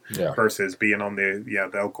you versus being on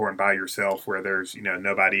the Elkhorn by yourself where there's,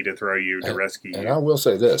 nobody to throw you to rescue you. And I will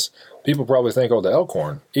say this. People probably think, the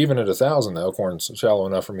Elkhorn, even at 1,000, the Elkhorn's shallow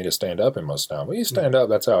enough for me to stand up in most of the time. When you stand up,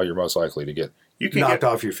 that's how you're most likely to get knocked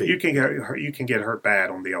off your feet. You can get hurt bad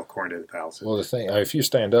on the Elkhorn at 1,000. Well, the thing, if you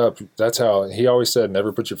stand up, that's how he always said,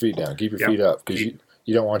 never put your feet down. Keep your feet up, because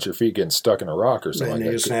you don't want your feet getting stuck in a rock or something And like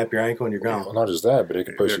you that. just snap your ankle and you're Well, gone. not just that, but it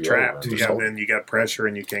can push You're you trapped. over. Just Yeah, hold- then you got pressure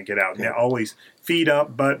and you can't get out. Now, always feet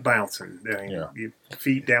up, butt bouncing. You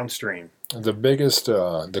feet downstream. The biggest,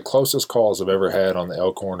 the closest calls I've ever had on the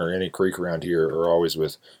Elkhorn or any creek around here are always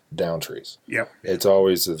with down trees. Yep. It's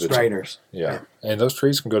always the Strainers. Yeah. And those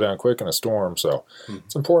trees can go down quick in a storm, so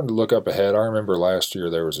it's important to look up ahead. I remember last year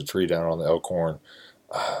there was a tree down on the Elkhorn,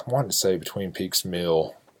 I wanted to say between Peaks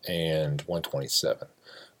Mill and 127.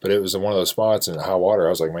 But it was in one of those spots in high water. I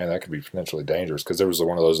was like, man, that could be potentially dangerous because there was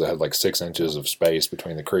one of those that had like 6 inches of space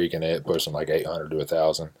between the creek and it, pushing like 800 to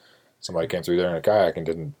 1,000. Somebody came through there in a kayak and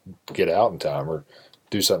didn't get out in time or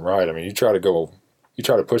do something right. I mean, you try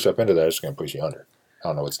to push up into that, it's going to push you under. I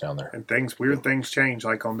don't know what's down there. And weird things change,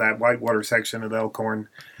 like on that whitewater section of the Elkhorn.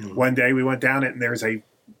 One day we went down it, and there's a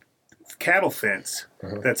cattle fence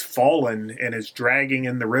that's fallen and is dragging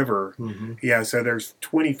in the river. Yeah, so there's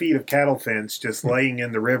 20 feet of cattle fence just laying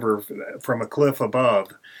in the river from a cliff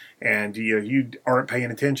above. And you aren't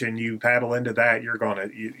paying attention. You paddle into that, you're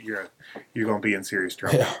gonna be in serious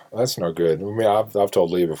trouble. Yeah, that's no good. I mean, I've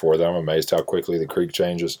told Lee before that I'm amazed how quickly the creek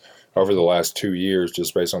changes over the last 2 years,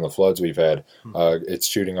 just based on the floods we've had. It's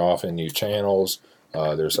shooting off in new channels.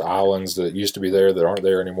 There's islands that used to be there that aren't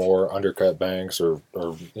there anymore, undercut banks, or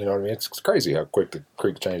you know what I mean? It's crazy how quick the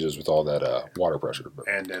creek changes with all that water pressure. But,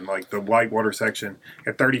 And then, like the whitewater section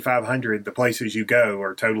at 3,500, the places you go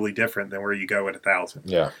are totally different than where you go at 1,000.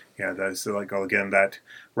 yeah, Yeah, those like again that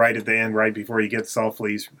right at the end, right before you get to Salt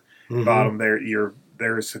Fleas bottom there,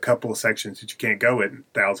 there's a couple of sections that you can't go at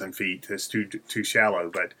 1,000 feet. It's too shallow.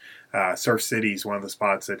 But Surf City is one of the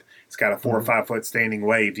spots that it's got a 4 or 5 foot standing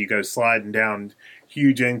wave. You go sliding down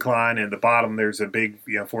huge incline, and at the bottom there's a big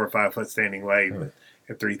 4 or 5 foot standing wave.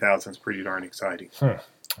 At 3,000 is pretty darn exciting.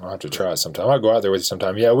 I'll have to try it sometime. I'll go out there with you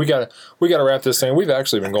sometime. Yeah, we got to wrap this thing. We've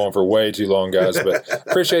actually been going for way too long, guys. But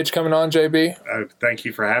appreciate you coming on, JB. Thank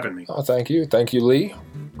you for having me. Oh, thank you, Lee.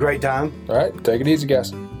 Great time. All right, take it easy,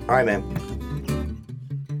 guys. All right, man.